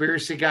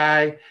conspiracy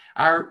guy.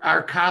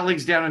 Our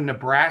colleagues down in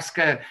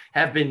Nebraska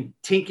have been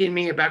tinking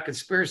me about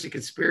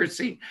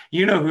conspiracy.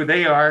 You know who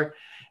they are.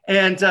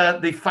 And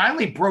they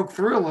finally broke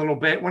through a little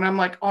bit when I'm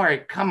like, all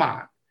right, come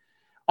on.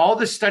 all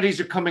the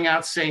studies are coming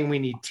out saying we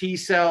need T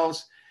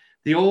cells.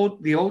 The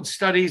old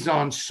studies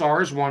on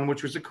SARS-1,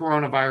 which was a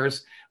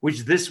coronavirus, which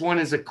this one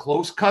is a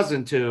close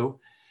cousin to,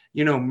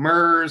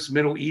 MERS,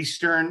 Middle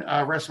Eastern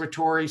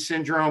respiratory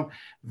syndrome,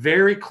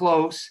 very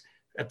close,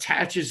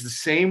 attaches the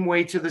same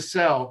way to the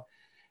cell.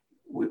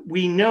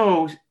 We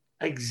know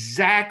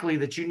exactly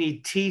that you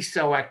need T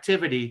cell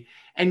activity,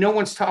 and no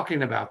one's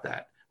talking about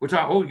that. We're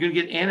talking, you're going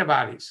to get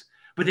antibodies,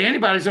 but the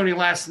antibodies only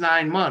last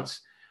 9 months.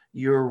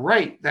 You're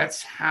right.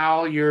 That's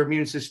how your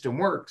immune system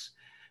works.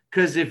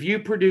 Because if you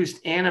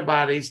produced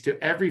antibodies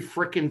to every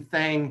freaking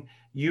thing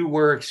you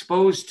were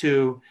exposed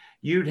to,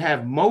 you'd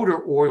have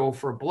motor oil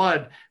for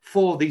blood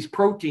full of these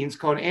proteins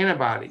called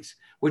antibodies.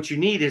 What you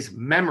need is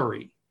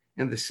memory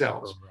in the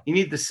cells. You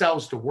need the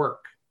cells to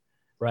work.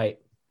 Right.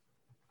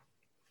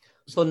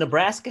 So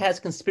Nebraska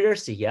has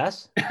conspiracy,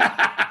 yes?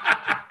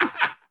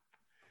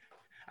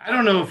 I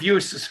don't know if you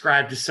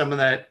subscribe to some of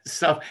that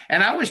stuff.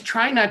 And I was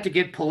trying not to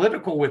get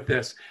political with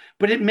this,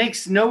 but it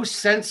makes no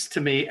sense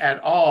to me at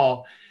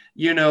all,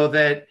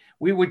 that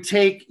we would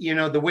take,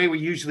 the way we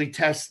usually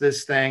test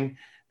this thing,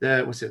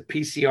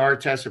 PCR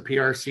test or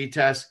PRC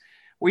test,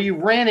 where you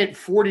ran it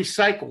 40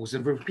 cycles.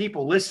 And for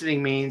people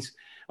listening means,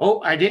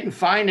 I didn't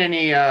find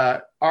any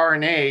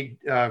RNA,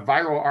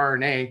 viral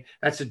RNA.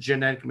 That's a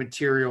genetic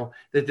material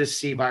that this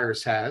C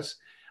virus has.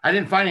 I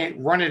didn't find it.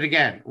 Run it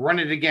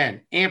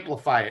again,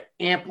 amplify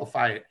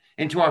it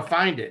until I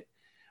find it.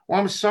 Well,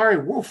 I'm sorry.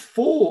 We're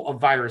full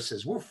of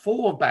viruses. We're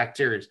full of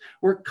bacteria.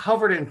 We're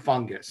covered in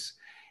fungus.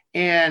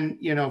 And,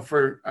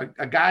 for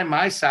a guy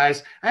my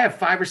size, I have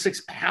 5 or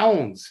 6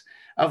 pounds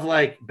of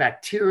like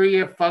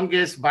bacteria,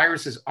 fungus,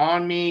 viruses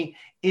on me,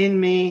 in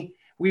me.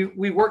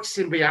 We work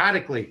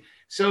symbiotically.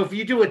 So if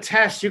you do a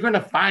test, you're going to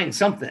find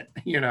something,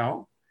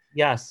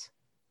 Yes.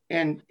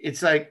 And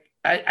it's like,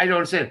 I don't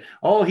understand.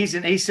 He's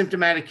an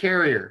asymptomatic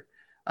carrier.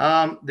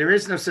 There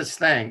is no such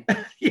thing,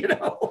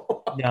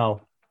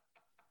 No.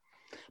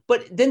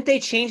 But didn't they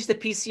change the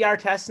PCR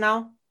test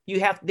now?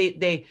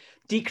 They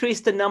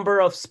decreased the number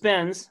of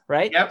spins,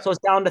 right? Yep. So it's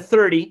down to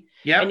 30.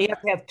 Yep. And you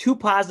have to have 2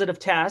 positive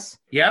tests.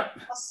 Yep.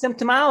 Plus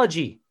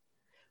symptomology.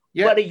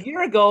 Yep. But a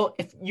year ago,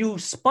 if you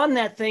spun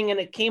that thing and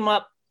it came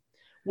up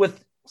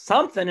with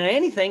something and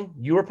anything,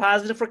 you were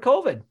positive for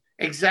COVID.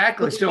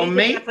 Exactly. So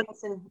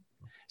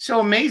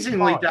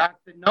amazingly, Doc,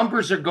 the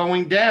numbers are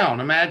going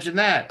down. Imagine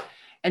that.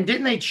 And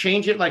didn't they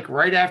change it like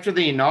right after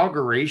the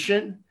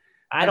inauguration?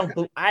 I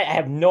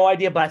have no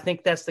idea, but I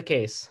think that's the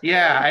case.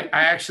 Yeah,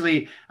 I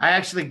actually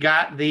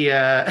got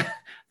the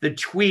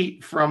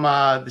tweet from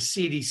the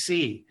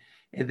CDC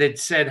that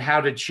said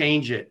how to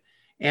change it.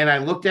 And I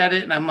looked at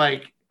it and I'm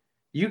like,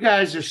 you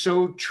guys are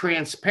so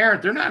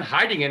transparent. They're not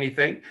hiding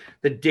anything.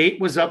 The date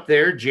was up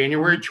there,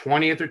 January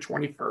 20th or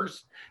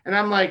 21st. And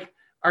I'm like,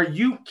 are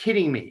you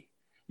kidding me?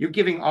 You're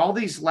giving all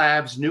these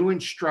labs new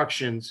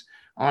instructions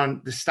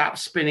on to stop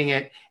spinning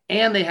it,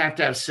 and they have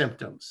to have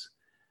symptoms.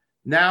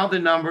 Now the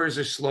numbers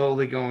are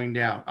slowly going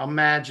down.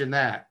 Imagine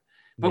that.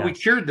 But we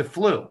cured the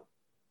flu.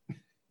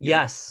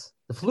 Yes.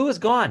 The flu is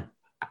gone.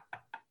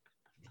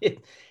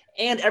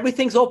 And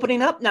everything's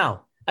opening up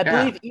now. I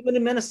believe even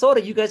in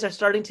Minnesota, you guys are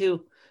starting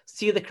to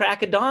see the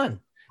crack of dawn.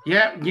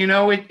 Yeah.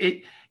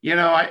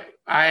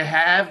 I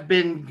have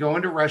been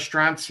going to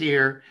restaurants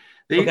here.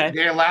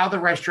 They allow the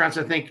restaurants,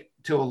 I think,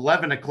 till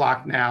 11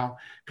 o'clock now.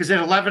 Because at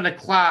 11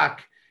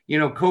 o'clock,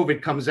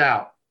 COVID comes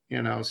out,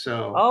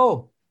 so.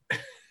 Oh.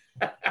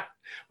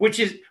 Which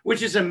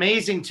is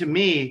amazing to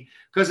me,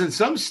 because in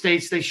some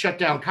states they shut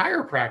down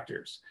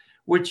chiropractors,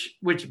 which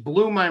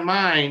blew my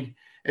mind.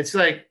 It's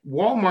like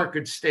Walmart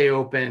could stay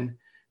open,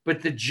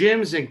 but the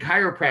gyms and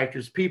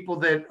chiropractors, people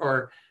that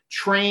are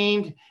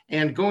trained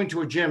and going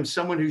to a gym,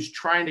 someone who's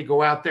trying to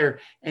go out there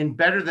and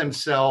better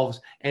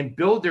themselves and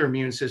build their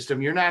immune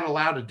system, you're not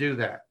allowed to do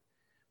that.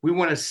 We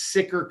want a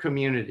sicker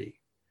community.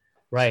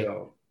 Right.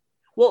 So,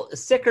 well,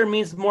 sicker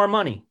means more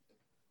money.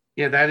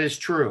 Yeah, that is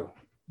true.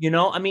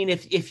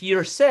 If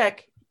you're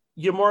sick,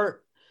 you're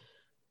more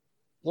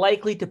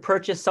likely to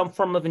purchase some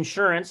form of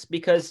insurance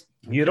because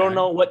you don't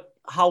know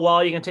how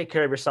well you're going to take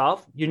care of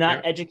yourself. You're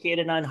not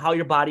educated on how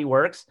your body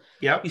works.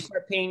 Yep. You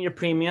start paying your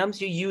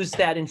premiums. You use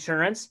that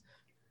insurance.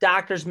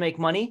 Doctors make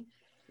money.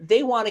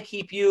 They want to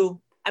keep you.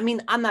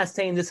 I'm not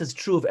saying this is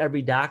true of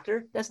every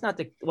doctor. That's not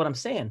what I'm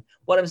saying.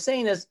 What I'm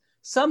saying is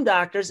some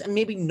doctors, and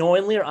maybe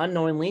knowingly or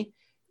unknowingly,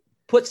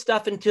 put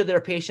stuff into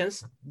their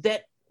patients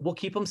that will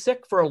keep them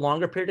sick for a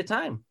longer period of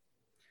time.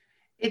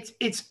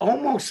 It's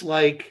almost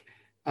like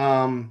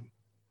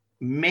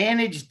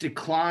managed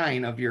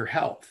decline of your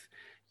health,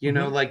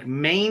 like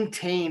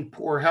maintain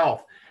poor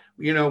health.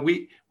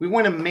 We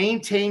want to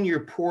maintain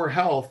your poor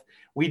health.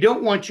 We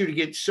don't want you to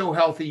get so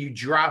healthy you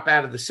drop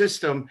out of the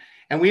system.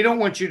 And we don't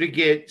want you to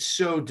get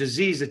so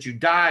diseased that you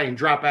die and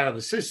drop out of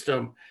the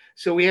system.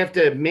 So we have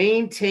to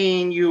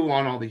maintain you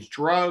on all these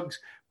drugs,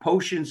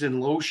 potions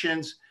and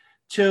lotions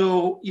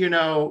till,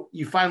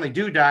 you finally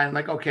do die. And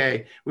like,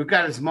 okay, we've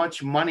got as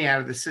much money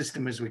out of the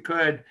system as we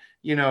could,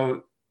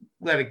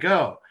 let it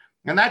go.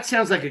 And that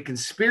sounds like a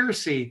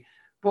conspiracy.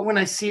 But when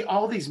I see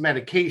all these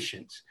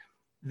medications,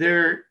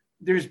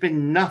 there's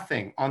been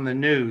nothing on the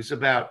news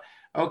about,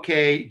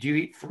 okay, do you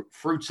eat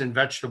fruits and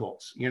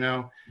vegetables?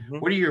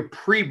 What are your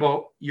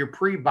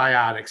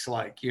prebiotics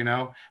like?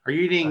 Are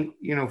you eating,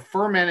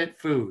 fermented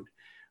food?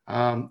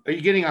 Are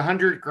you getting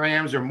 100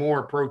 grams or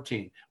more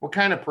protein? What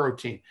kind of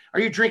protein? Are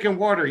you drinking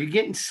water? Are you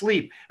getting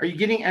sleep? Are you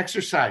getting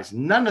exercise?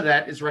 None of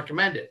that is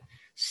recommended.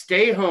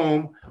 Stay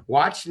home,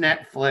 watch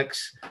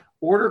Netflix,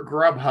 order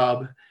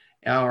Grubhub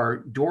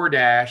or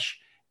DoorDash,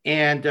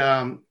 and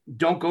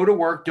don't go to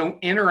work.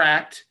 Don't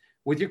interact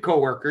with your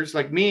coworkers.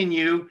 Like me and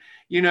you,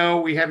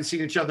 we haven't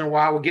seen each other in a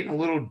while. We're getting a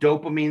little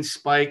dopamine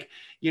spike.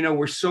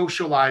 We're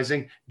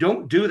socializing.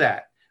 Don't do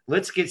that.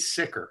 Let's get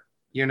sicker,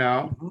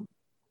 Mm-hmm.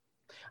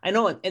 I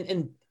know.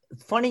 And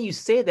funny you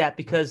say that,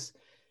 because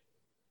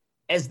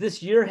as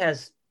this year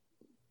has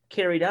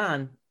carried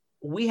on,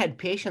 we had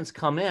patients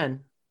come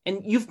in,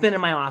 and you've been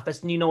in my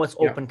office and it's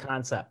open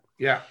concept.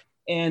 Yeah.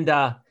 And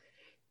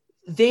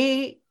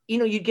they,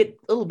 you get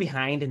a little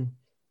behind, and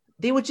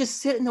they would just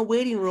sit in the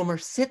waiting room or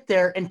sit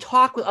there and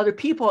talk with other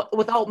people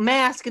without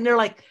mask. And they're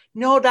like,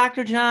 no,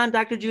 Dr. John,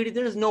 Dr. Judy,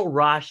 there's no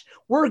rush.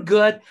 We're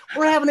good.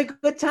 We're having a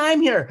good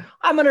time here.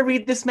 I'm going to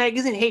read this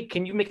magazine. Hey,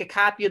 can you make a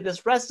copy of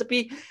this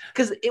recipe?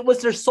 Because it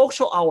was their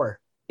social hour.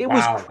 It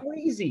was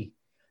crazy,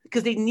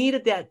 because they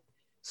needed that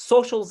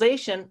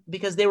socialization,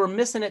 because they were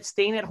missing it,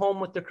 staying at home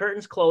with their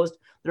curtains closed,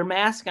 their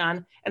mask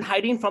on, and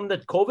hiding from the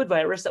COVID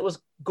virus that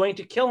was going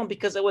to kill them,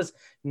 because it was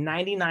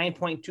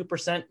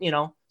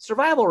 99.2%,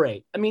 survival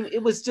rate. I mean,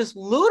 it was just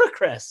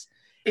ludicrous.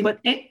 And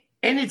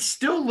it's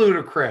still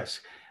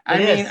ludicrous.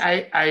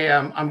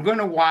 I'm going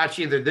to watch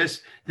either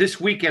this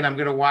weekend. I'm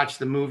going to watch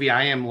the movie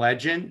I Am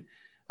Legend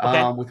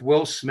with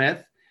Will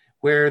Smith,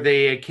 where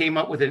they came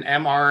up with an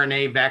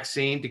mRNA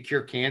vaccine to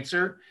cure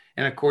cancer,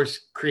 and of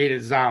course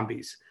created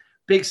zombies.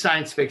 Big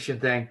science fiction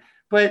thing,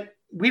 but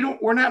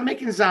we're not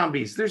making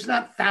zombies. There's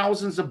not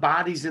thousands of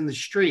bodies in the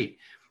street.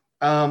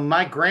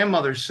 My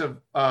grandmother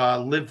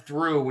lived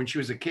through, when she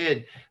was a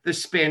kid, the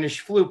Spanish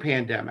flu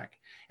pandemic.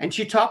 And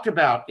she talked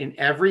about, in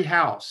every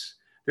house,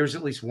 there was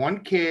at least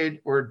one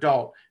kid or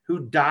adult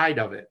who died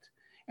of it.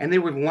 And they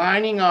were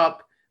lining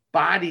up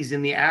bodies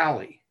in the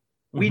alley.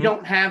 Mm-hmm. We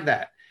don't have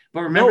that.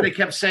 But remember, they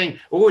kept saying,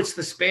 oh, it's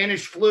the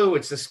Spanish flu.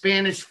 It's the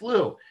Spanish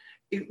flu.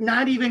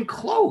 Not even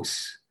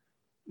close,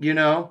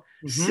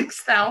 Mm-hmm.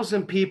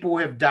 6,000 people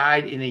have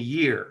died in a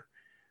year,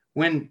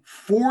 when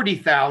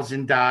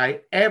 40,000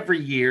 die every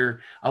year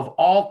of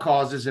all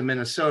causes in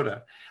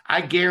Minnesota.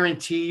 I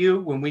guarantee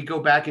you, when we go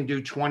back and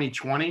do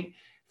 2020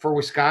 for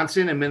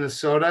Wisconsin and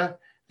Minnesota,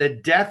 the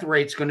death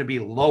rate's going to be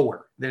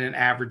lower than an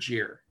average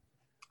year.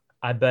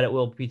 I bet it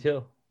will be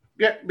too.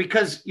 Yeah,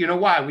 because you know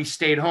why? We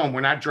stayed home.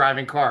 We're not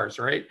driving cars,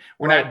 right?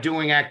 We're not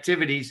doing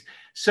activities.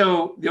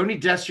 So the only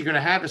deaths you're going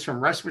to have is from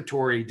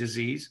respiratory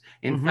disease,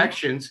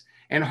 infections,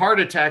 and heart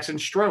attacks and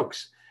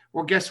strokes.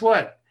 Well, guess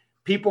what?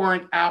 People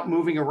aren't out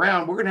moving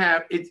around. We're going to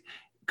have it.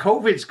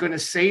 COVID's going to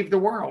save the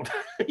world,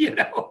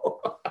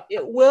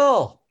 It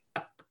will.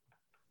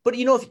 But,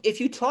 if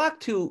you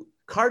talk to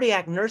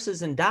cardiac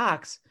nurses and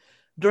docs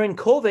during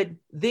COVID,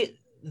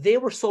 they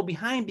were so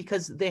behind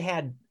because they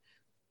had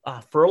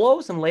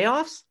furloughs and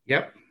layoffs.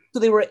 Yep. So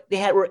they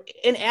were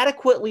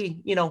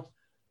inadequately,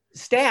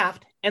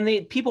 staffed,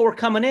 and people were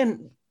coming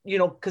in,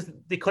 because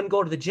they couldn't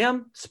go to the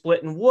gym,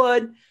 splitting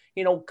wood,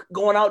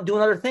 going out,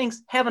 doing other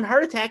things, having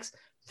heart attacks.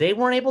 They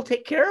weren't able to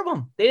take care of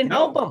them. They didn't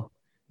help them.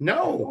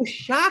 No. It was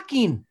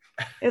shocking.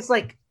 It's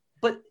like,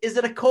 but is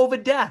it a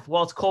COVID death?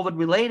 Well, it's COVID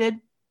related,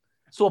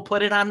 so we'll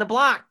put it on the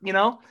block, I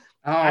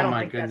don't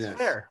think goodness. That's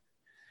fair.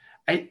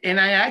 I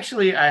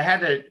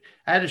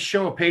had to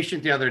show a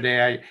patient the other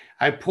day.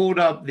 I pulled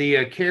up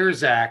the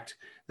CARES Act,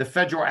 the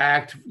federal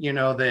act,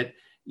 that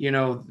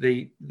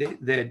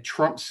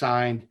Trump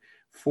signed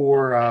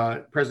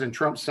for President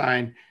Trump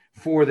signed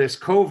for this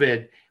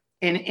COVID.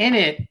 And in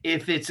it,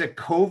 if it's a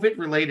COVID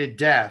related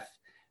death,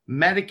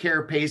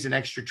 Medicare pays an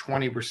extra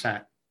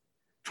 20%,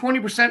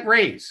 20%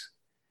 raise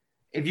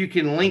if you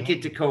can link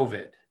it to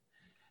COVID.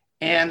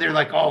 And they're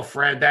like, oh,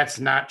 Fred, that's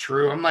not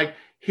true. I'm like,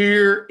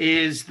 here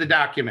is the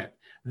document.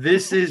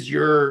 This is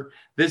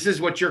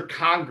what your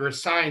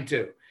Congress signed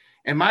to.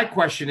 And my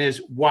question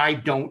is, why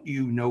don't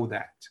you know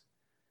that?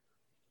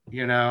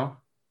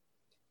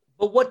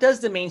 But what does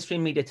the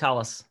mainstream media tell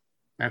us?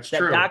 That's that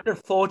true. Dr.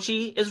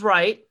 Fauci is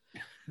right,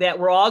 that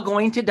we're all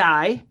going to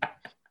die,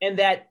 and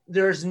that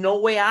there's no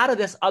way out of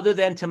this other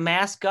than to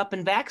mask up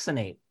and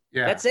vaccinate.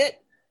 Yeah. That's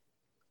it.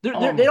 They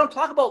don't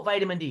talk about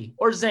vitamin D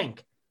or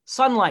zinc,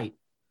 sunlight,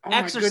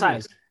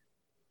 exercise.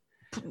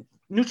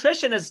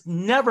 Nutrition is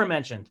never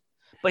mentioned,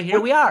 but here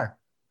we are.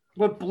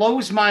 What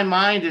blows my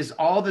mind is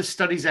all the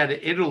studies out of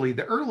Italy,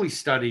 the early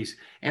studies,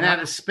 and out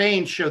of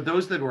Spain showed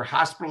those that were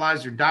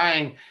hospitalized or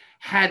dying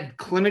had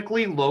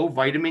clinically low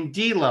vitamin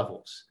D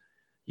levels.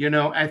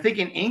 I think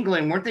in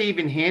England, weren't they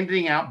even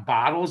handing out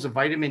bottles of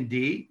vitamin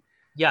D?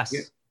 Yes.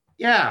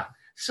 Yeah.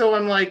 So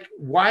I'm like,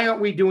 why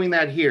aren't we doing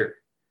that here?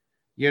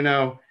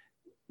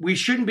 We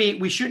shouldn't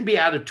be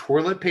out of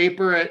toilet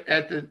paper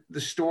at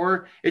the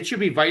store. It should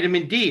be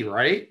vitamin D,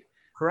 right?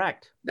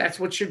 Correct. That's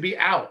what should be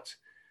out.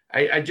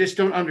 I just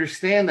don't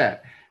understand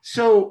that.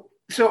 So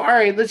all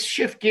right, let's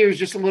shift gears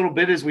just a little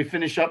bit as we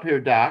finish up here,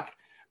 Doc.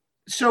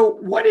 So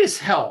what is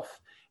health?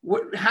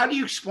 How do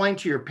you explain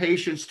to your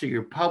patients, to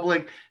your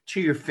public,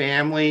 to your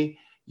family,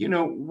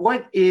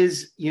 what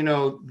is,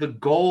 the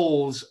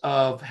goals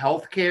of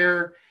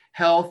healthcare,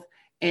 health,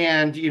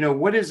 and,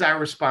 what is our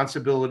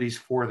responsibilities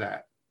for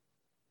that?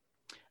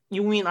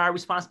 You mean our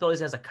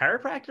responsibilities as a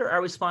chiropractor, or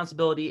our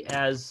responsibility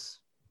as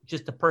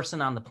just a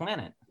person on the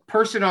planet?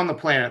 Person on the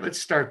planet. Let's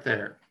start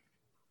there.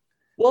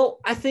 Well,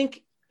 I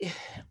think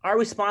our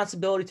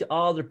responsibility to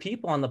all other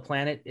people on the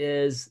planet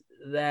is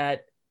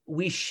that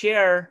we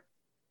share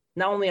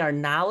not only our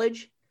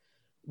knowledge,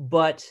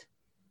 but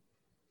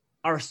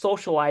our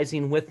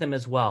socializing with them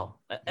as well.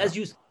 As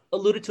you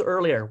alluded to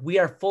earlier, we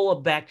are full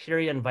of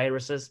bacteria and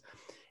viruses.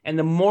 And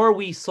the more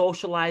we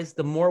socialize,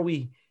 the more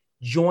we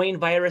join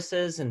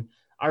viruses, and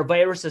our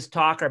viruses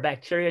talk, our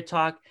bacteria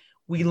talk,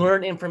 we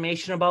learn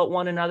information about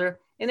one another.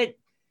 And it,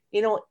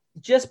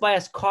 just by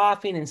us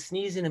coughing and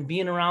sneezing and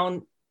being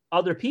around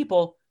other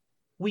people,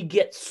 we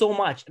get so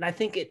much. And I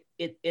think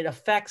it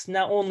affects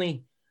not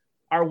only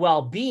our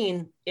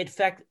well-being, it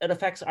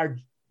affects our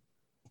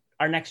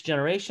next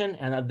generation,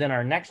 and then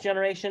our next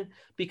generation,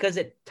 because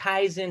it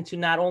ties into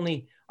not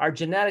only our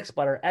genetics,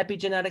 but our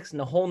epigenetics and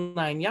the whole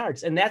 9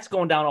 yards. And that's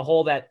going down a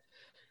hole that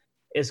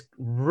is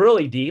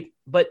really deep.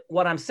 But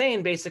what I'm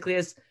saying basically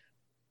is,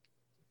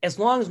 as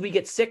long as we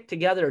get sick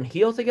together and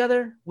heal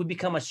together, we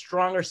become a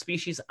stronger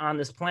species on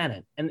this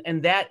planet.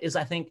 And that is,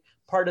 I think,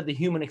 part of the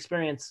human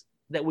experience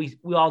that we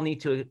all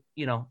need to,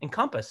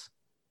 encompass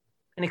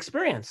and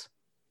experience.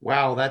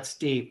 Wow, that's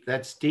deep.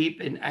 That's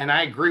deep. And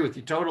I agree with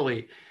you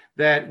totally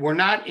that we're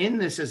not in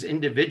this as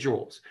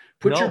individuals.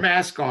 Put your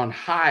mask on,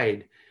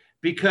 hide,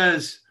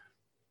 because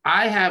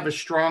I have a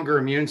stronger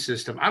immune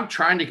system. I'm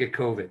trying to get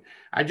COVID.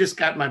 I just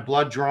got my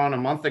blood drawn a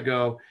month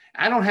ago.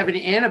 I don't have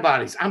any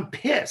antibodies. I'm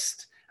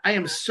pissed. I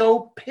am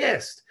so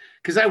pissed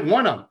because I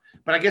want them,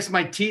 but I guess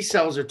my T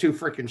cells are too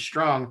freaking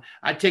strong.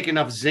 I take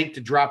enough zinc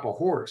to drop a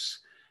horse,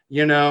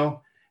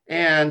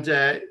 And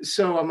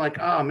so I'm like,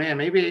 oh man,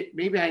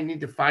 maybe I need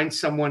to find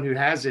someone who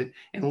has it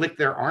and lick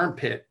their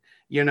armpit,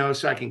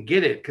 so I can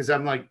get it. Cause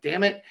I'm like,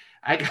 damn it.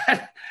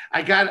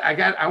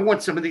 I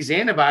want some of these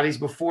antibodies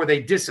before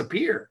they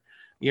disappear.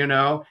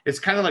 It's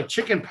kind of like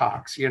chicken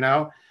pox,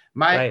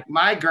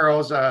 my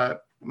girls,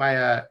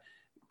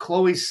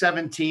 Chloe's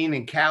 17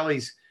 and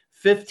Callie's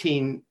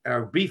 15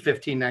 or be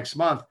 15 next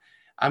month.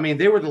 I mean,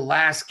 they were the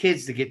last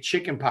kids to get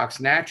chicken pox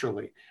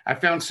naturally. I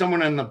found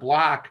someone on the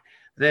block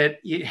that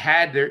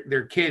had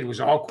their kid was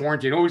all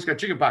quarantined. Oh, he's got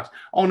chicken pox.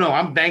 Oh no,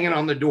 I'm banging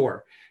on the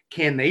door.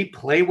 Can they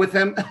play with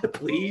him,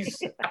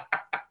 please?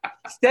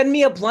 Send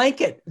me a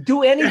blanket.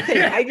 Do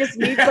anything. I just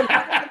need some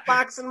chicken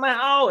pox in my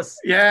house.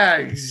 Yeah,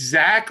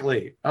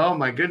 exactly. Oh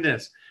my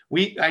goodness.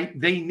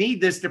 They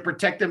need this to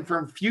protect them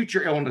from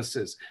future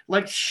illnesses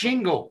like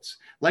shingles,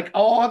 like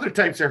all other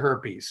types of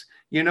herpes.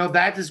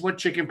 That is what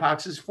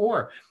chickenpox is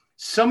for.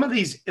 Some of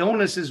these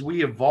illnesses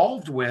we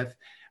evolved with,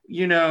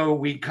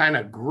 we kind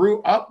of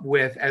grew up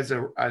with as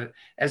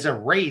a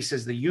race,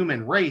 as the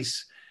human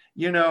race.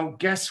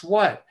 Guess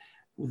what?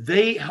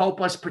 They help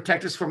us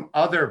protect us from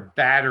other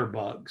badder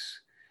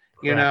bugs.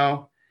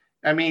 Correct.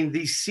 I mean,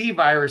 these C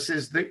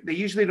viruses, they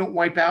usually don't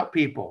wipe out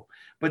people.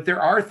 But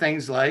there are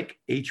things like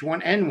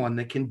H1N1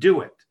 that can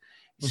do it.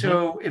 Mm-hmm.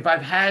 So if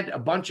I've had a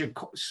bunch of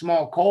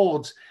small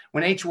colds,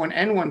 when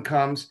H1N1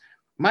 comes,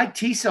 my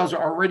T cells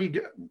are already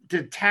to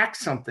attack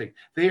something.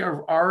 They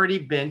have already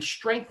been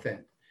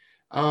strengthened.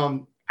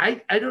 I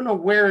don't know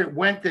where it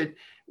went that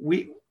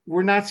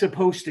we're not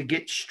supposed to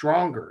get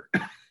stronger,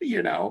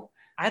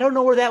 I don't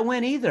know where that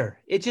went either.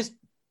 It's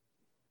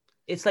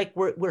like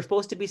we're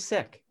supposed to be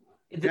sick.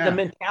 The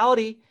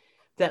mentality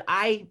that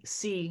I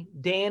see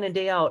day in and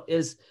day out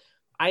is,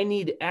 I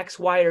need X,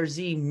 Y, or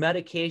Z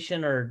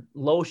medication or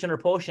lotion or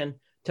potion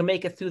to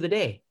make it through the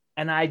day.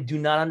 And I do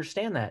not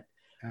understand that.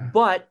 Yeah.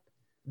 But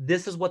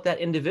this is what that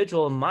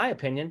individual, in my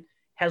opinion,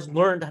 has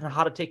learned on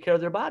how to take care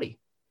of their body.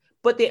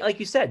 But they, like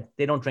you said,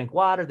 they don't drink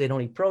water. They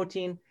don't eat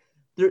protein.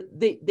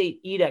 They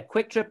eat at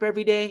Quick Trip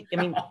every day. I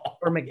mean,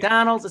 or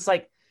McDonald's. It's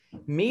like,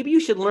 maybe you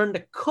should learn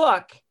to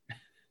cook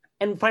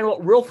and find out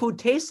what real food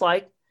tastes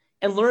like,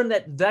 and learn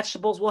that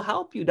vegetables will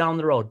help you down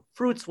the road.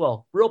 Fruits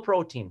will, real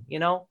protein,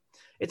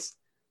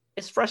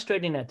 It's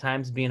frustrating at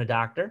times being a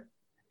doctor.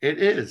 It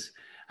is.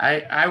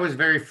 I was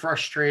very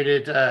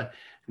frustrated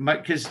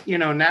because,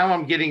 now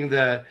I'm getting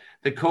the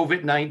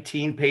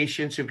COVID-19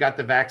 patients who've got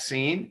the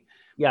vaccine.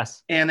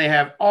 Yes. And they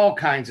have all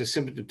kinds of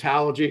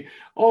symptomatology.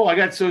 Oh, I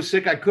got so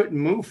sick I couldn't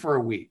move for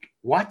a week.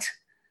 What?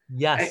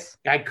 Yes.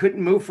 I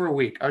couldn't move for a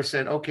week. I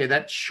said, okay,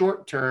 that's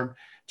short term.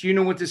 Do you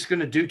know what this is going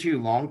to do to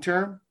you long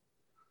term?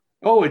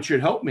 Oh, it should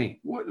help me.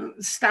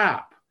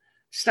 Stop.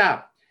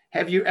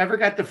 Have you ever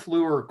got the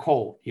flu or a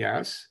cold?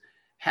 Yes.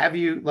 Have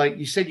you, like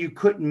you said, you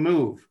couldn't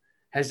move?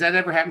 Has that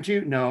ever happened to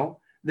you? No.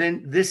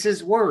 Then this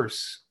is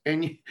worse.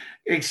 And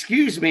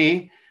excuse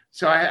me.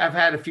 So I've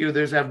had a few of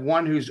those. I have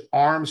one whose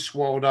arm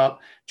swelled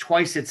up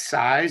twice its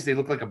size. They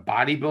look like a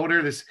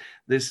bodybuilder,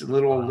 this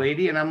little old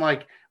lady. And I'm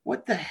like,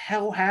 What the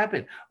hell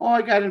happened? Oh,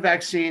 I got a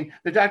vaccine.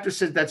 The doctor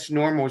said that's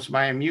normal. It's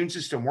my immune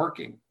system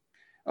working.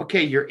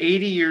 Okay, you're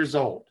 80 years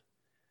old.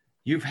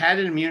 You've had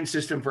an immune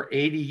system for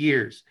 80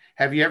 years.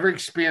 Have you ever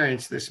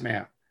experienced this,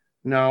 ma'am?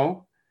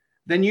 No.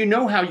 Then you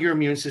know how your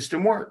immune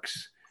system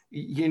works.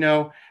 You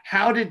know,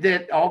 how did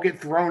that all get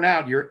thrown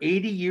out? Your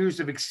 80 years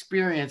of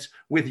experience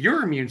with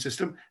your immune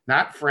system,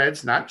 not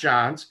Fred's, not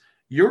John's,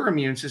 your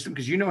immune system,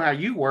 because you know how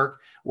you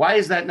work. Why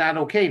is that not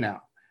okay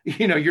now?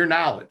 You know, your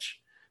knowledge.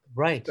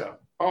 Right. So,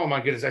 oh my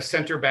goodness. I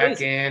sent her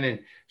back in and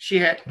she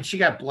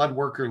got blood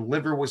work. Her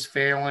liver was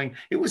failing.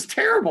 It was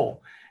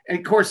terrible. And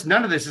of course,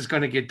 none of this is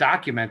going to get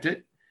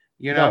documented,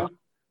 you know,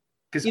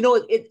 because,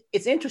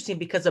 it's interesting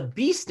because a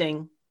bee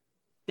sting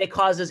that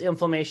causes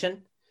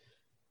inflammation,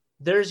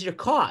 there's your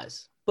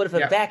cause. But if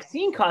a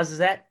vaccine causes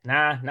that,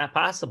 not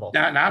possible.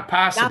 Not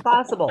possible. Not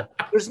possible.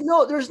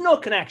 There's no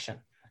connection.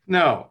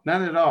 No,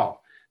 none at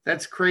all.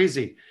 That's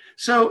crazy.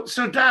 So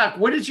Doc,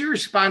 what is your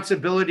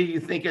responsibility, you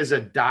think, as a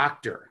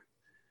doctor?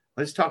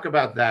 Let's talk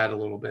about that a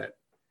little bit.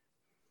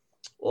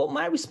 Well,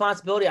 my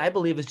responsibility, I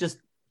believe, is just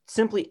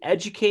simply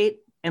educate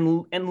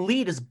and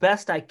lead as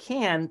best I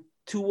can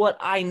to what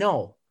I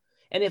know.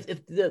 And if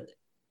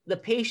the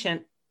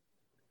patient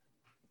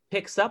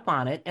picks up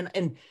on it,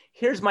 and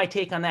here's my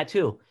take on that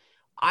too.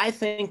 I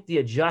think the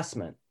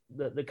adjustment,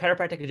 the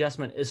chiropractic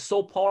adjustment is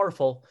so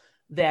powerful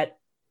that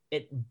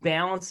it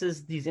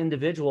balances these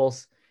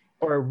individuals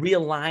or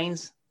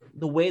realigns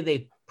the way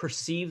they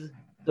perceive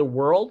the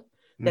world,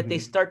 that they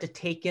start to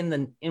take in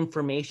the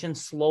information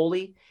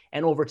slowly,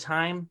 and over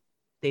time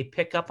they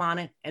pick up on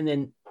it and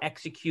then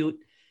execute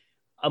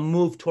a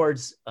move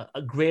towards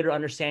a greater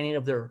understanding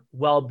of their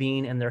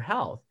well-being and their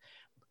health.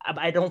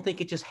 I don't think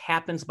it just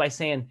happens by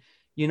saying,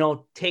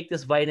 take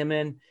this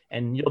vitamin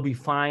and you'll be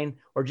fine,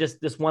 or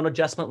just this one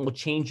adjustment will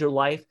change your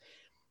life.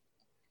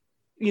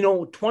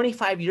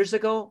 25 years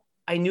ago,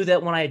 I knew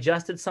that when I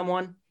adjusted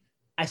someone,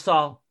 I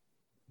saw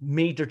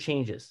major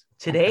changes.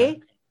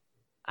 Today,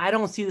 I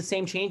don't see the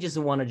same changes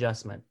in one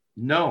adjustment.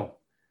 No,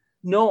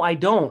 I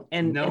don't.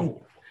 And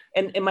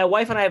my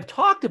wife and I have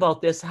talked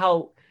about this,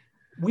 how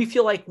we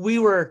feel like we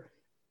were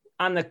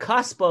on the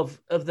cusp of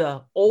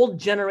the old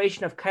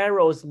generation of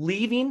chiros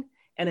leaving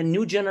and a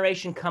new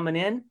generation coming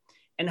in,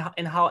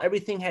 and how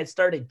everything had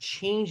started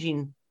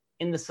changing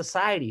in the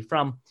society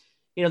from,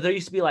 there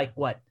used to be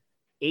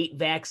 8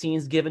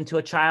 vaccines given to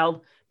a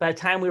child. By the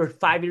time we were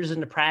 5 years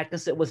into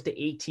practice, it was to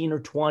 18 or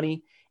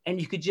 20. And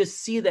you could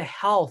just see the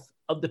health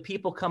of the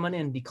people coming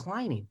in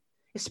declining,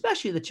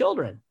 especially the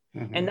children.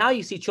 Mm-hmm. And now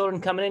you see children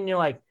coming in and you're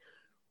like,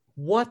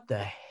 what the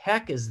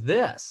heck is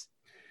this?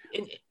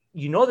 And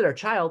they're a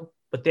child,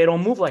 but they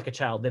don't move like a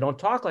child. They don't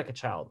talk like a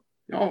child.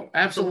 No,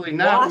 absolutely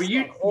not. Well,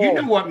 you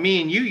know what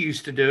me and you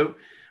used to do.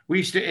 We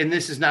used to, and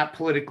this is not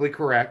politically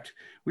correct,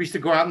 we used to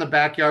go out in the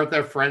backyard with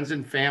our friends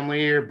and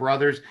family or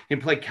brothers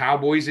and play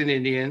cowboys and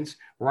Indians,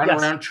 run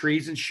around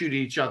trees and shoot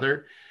each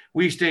other.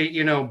 We used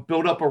to,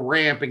 build up a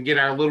ramp and get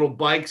our little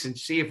bikes and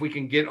see if we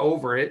can get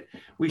over it.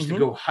 We used to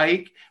go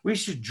hike. We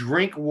used to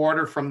drink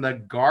water from the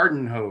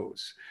garden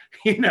hose,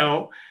 you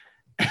know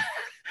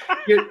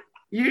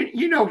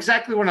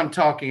exactly what I'm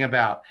talking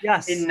about.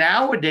 Yes. And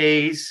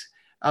nowadays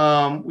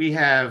we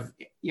have,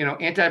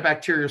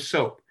 antibacterial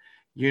soap.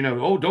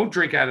 Don't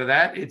drink out of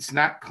that. It's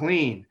not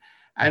clean.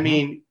 I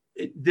mean,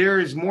 there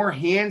is more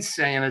hand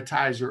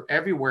sanitizer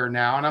everywhere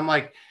now. And I'm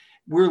like,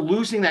 we're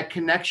losing that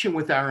connection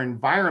with our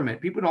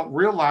environment. People don't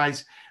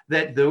realize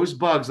that those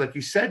bugs, like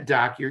you said,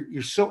 Doc,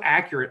 you're so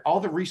accurate. All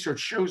the research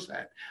shows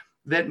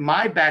that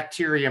my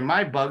bacteria,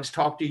 my bugs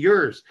talk to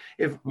yours.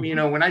 If,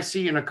 when I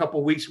see you in a couple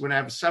of weeks, when I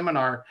have a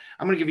seminar,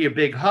 I'm going to give you a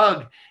big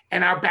hug,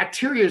 and our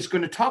bacteria is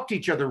going to talk to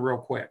each other real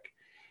quick.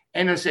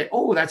 And they'll say,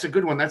 oh, that's a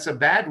good one. That's a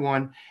bad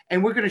one.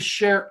 And we're going to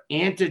share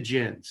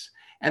antigens.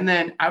 And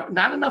then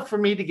not enough for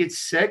me to get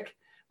sick,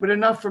 but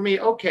enough for me.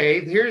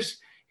 Okay,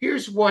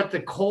 here's what the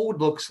cold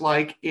looks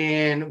like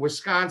in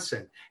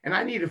Wisconsin. And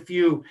I need a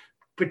few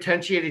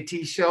potentiated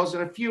T cells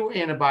and a few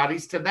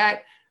antibodies to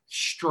that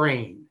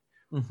strain.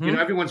 Mm-hmm.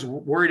 Everyone's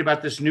worried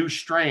about this new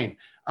strain.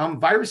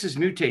 Viruses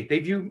mutate.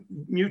 They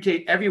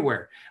mutate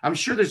everywhere. I'm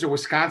sure there's a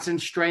Wisconsin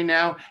strain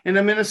now and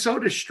a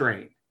Minnesota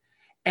strain.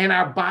 And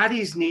our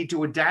bodies need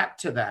to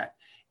adapt to that.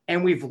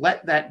 And we've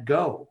let that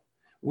go.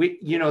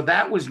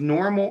 That was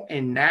normal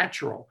and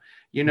natural.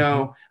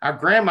 Our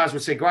grandmas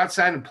would say, go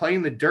outside and play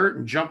in the dirt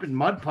and jump in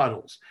mud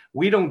puddles.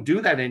 We don't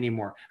do that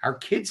anymore. Our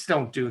kids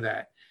don't do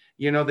that.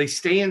 They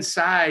stay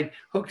inside,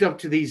 hooked up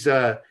to these,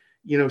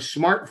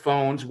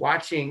 smartphones,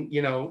 watching,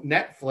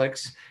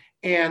 Netflix,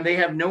 and they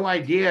have no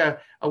idea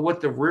of what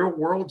the real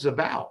world's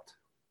about.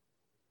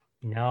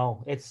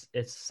 No, it's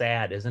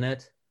sad, isn't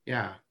it?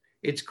 Yeah.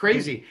 It's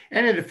crazy,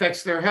 and it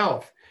affects their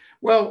health.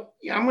 Well,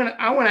 I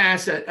want to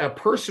ask a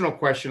personal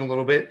question a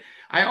little bit.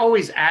 I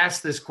always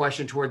ask this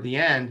question toward the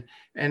end,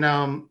 and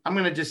I'm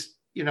going to just,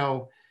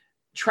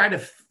 try to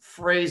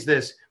phrase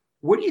this.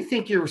 What do you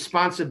think your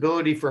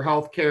responsibility for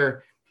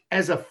healthcare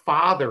as a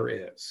father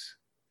is?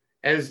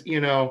 as,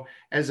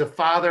 as a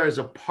father, as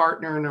a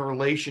partner in a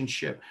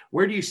relationship?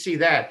 Where do you see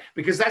that?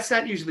 Because that's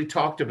not usually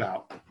talked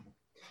about.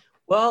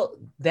 Well,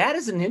 that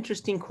is an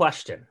interesting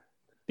question,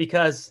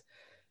 because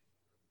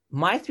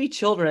my three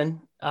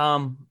children,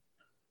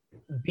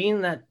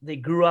 being that they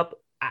grew up,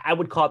 I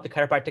would call it the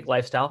chiropractic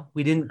lifestyle.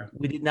 We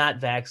did not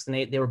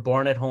vaccinate. They were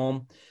born at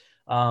home.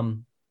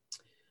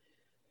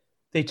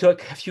 They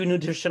took a few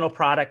nutritional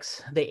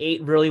products. They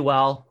ate really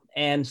well.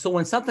 And so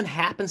when something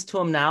happens to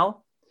them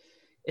now,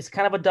 it's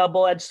kind of a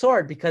double-edged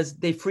sword, because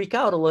they freak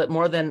out a little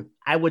more than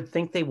I would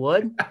think they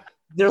would.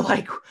 They're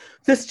like,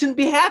 this shouldn't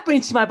be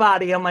happening to my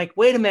body. I'm like,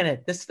 wait a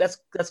minute,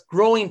 that's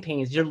growing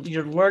pains.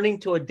 You're learning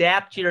to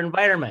adapt to your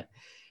environment.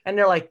 And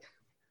they're like,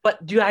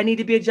 but do I need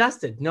to be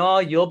adjusted? No,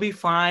 you'll be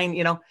fine.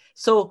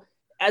 So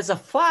as a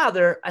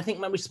father, I think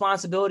my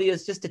responsibility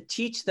is just to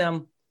teach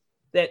them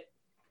that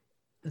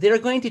they're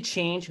going to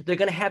change. They're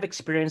going to have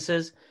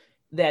experiences,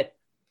 that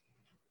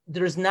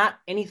there's not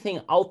anything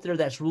out there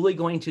that's really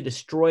going to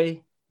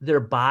destroy their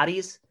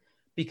bodies,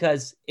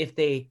 because if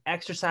they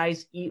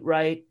exercise, eat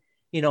right,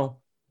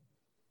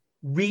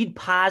 read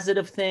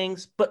positive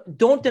things, but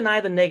don't deny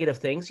the negative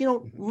things,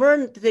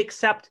 learn to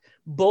accept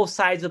both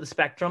sides of the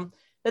spectrum,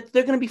 that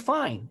they're going to be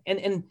fine.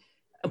 And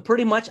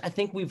pretty much, I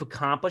think we've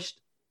accomplished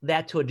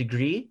that to a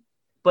degree,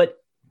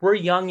 but we're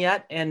young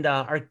yet. And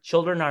our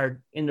children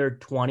are in their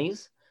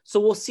 20s. So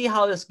we'll see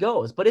how this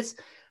goes, but it's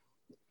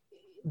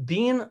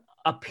being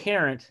a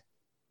parent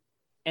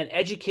and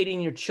educating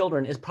your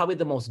children is probably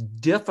the most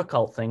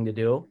difficult thing to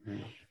do.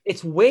 Mm-hmm.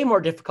 It's way more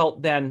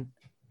difficult than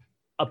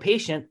a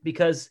patient,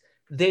 because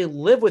they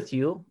live with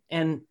you,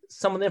 and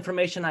some of the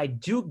information I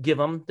do give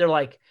them, they're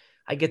like,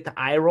 I get the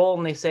eye roll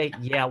and they say,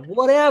 yeah,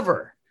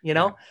 whatever,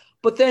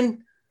 but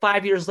then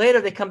 5 years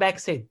later, they come back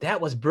and say,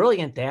 that was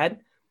brilliant, Dad.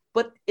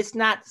 But it's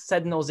not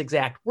said in those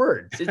exact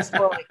words. It's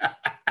more like,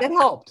 that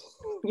helped,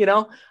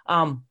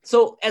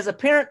 So as a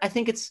parent, I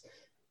think it's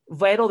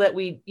vital that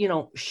we,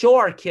 show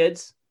our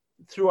kids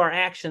through our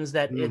actions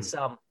that it's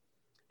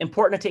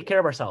important to take care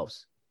of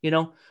ourselves.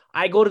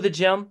 I go to the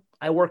gym,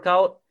 I work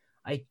out,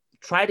 I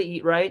try to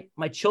eat right.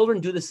 My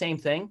children do the same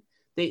thing.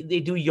 They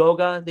do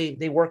yoga,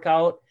 they work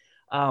out.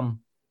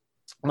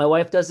 My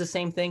wife does the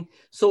same thing.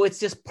 So it's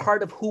just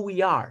part of who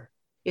we are.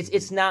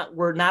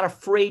 We're not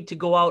afraid to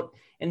go out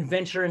and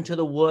venture into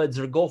the woods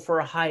or go for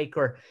a hike,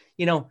 or,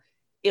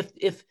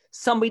 if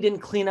somebody didn't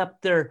clean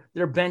up their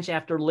bench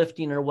after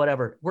lifting or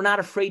whatever, we're not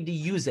afraid to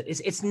use it.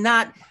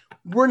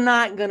 We're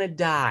not going to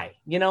die.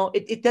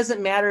 It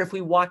doesn't matter if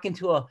we walk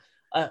into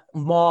a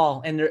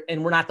mall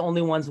and we're not the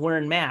only ones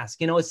wearing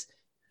masks.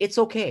 It's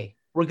okay.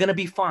 We're going to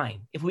be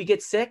fine. If we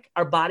get sick,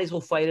 our bodies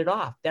will fight it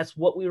off. That's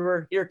what we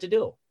were here to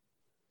do.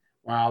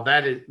 Wow.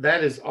 That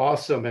is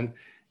awesome. And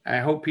I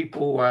hope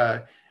people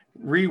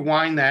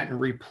rewind that and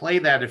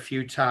replay that a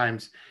few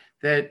times,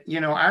 that,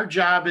 our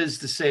job is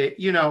to say,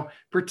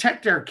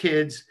 protect our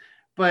kids,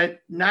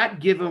 but not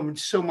give them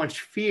so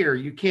much fear.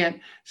 You can't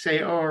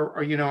say, or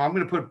I'm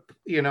going to put,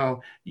 you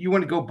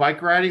want to go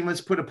bike riding,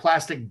 let's put a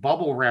plastic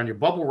bubble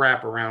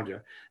wrap around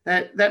you.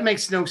 That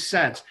makes no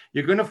sense.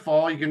 You're going to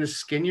fall, you're going to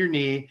skin your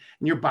knee,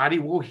 and your body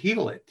will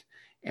heal it.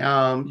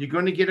 You're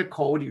going to get a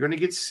cold, you're going to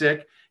get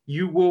sick,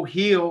 you will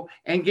heal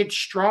and get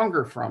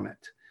stronger from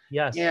it.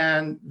 Yes.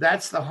 And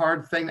that's the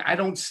hard thing. I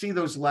don't see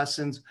those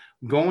lessons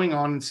going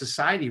on in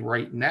society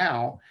right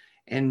now.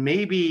 And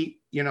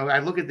maybe, I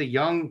look at the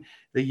young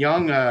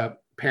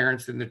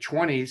parents in the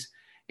 20s,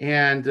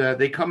 and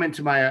they come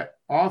into my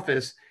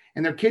office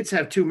and their kids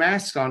have 2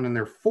 masks on and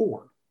they're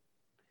 4.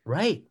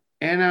 Right.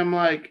 And I'm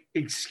like,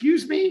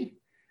 excuse me?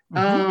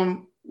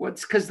 Mm-hmm.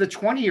 What's, because the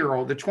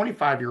 20-year-old, the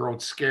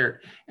 25-year-old's scared.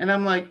 And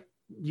I'm like,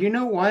 you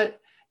know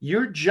what?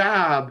 Your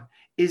job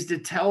is to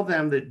tell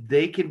them that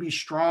they can be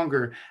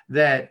stronger,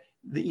 that,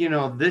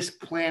 this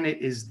planet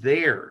is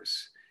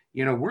theirs.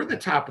 We're the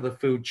top of the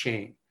food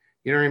chain.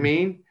 You know what I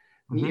mean?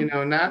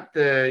 Mm-hmm. Not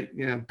the,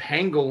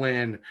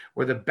 pangolin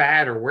or the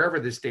bat or wherever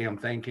this damn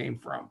thing came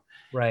from.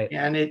 Right.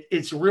 And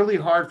it's really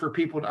hard for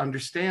people to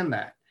understand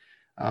that.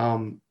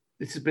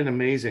 This has been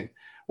amazing.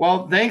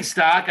 Well, thanks,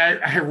 Doc.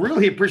 I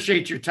really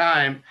appreciate your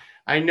time.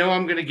 I know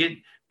I'm going to get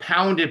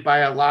pounded by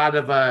a lot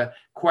of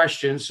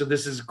questions, so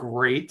this is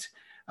great.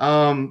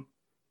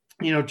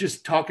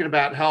 Just talking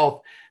about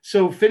health.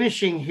 So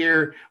finishing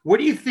here, what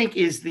do you think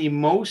is the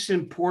most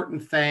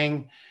important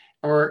thing,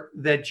 or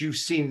that you've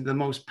seen, the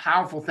most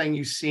powerful thing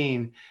you've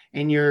seen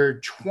in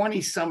your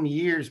 20 some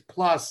years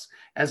plus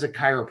as a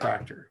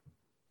chiropractor?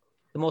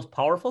 The most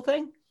powerful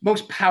thing?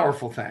 Most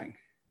powerful thing.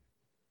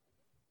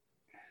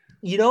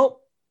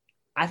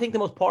 I think the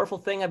most powerful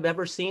thing I've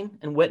ever seen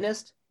and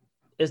witnessed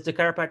is the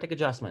chiropractic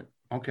adjustment.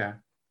 Okay.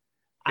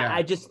 Yeah.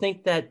 I just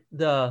think that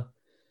the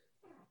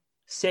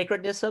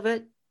sacredness of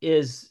it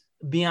is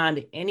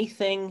beyond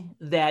anything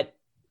that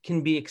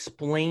can be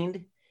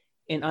explained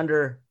in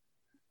under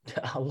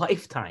a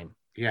lifetime.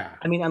 Yeah.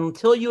 I mean,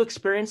 until you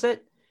experience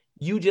it,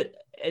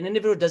 an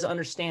individual doesn't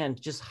understand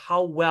just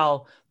how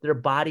well their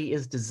body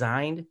is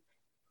designed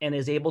and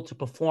is able to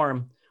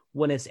perform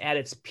when it's at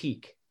its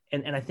peak.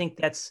 And I think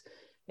that's,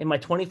 in my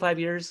 25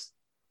 years,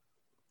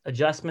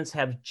 adjustments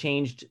have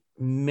changed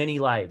many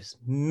lives,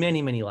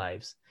 many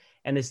lives.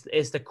 And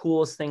it's the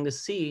coolest thing to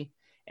see.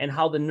 And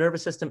how the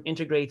nervous system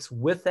integrates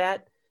with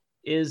that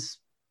is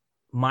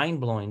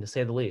mind-blowing, to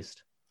say the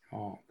least.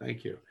 Oh,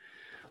 thank you.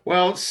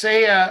 Well,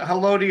 say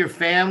hello to your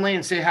family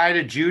and say hi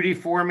to Judy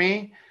for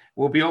me.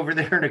 We'll be over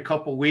there in a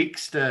couple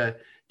weeks to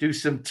do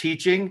some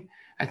teaching.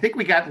 I think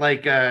we got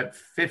like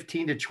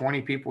 15 to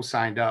 20 people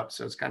signed up,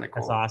 so it's kind of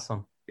cool. That's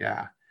awesome.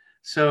 Yeah.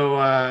 So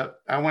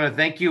I want to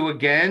thank you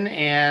again.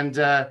 And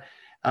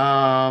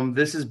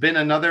this has been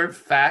another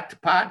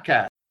Fact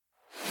Podcast.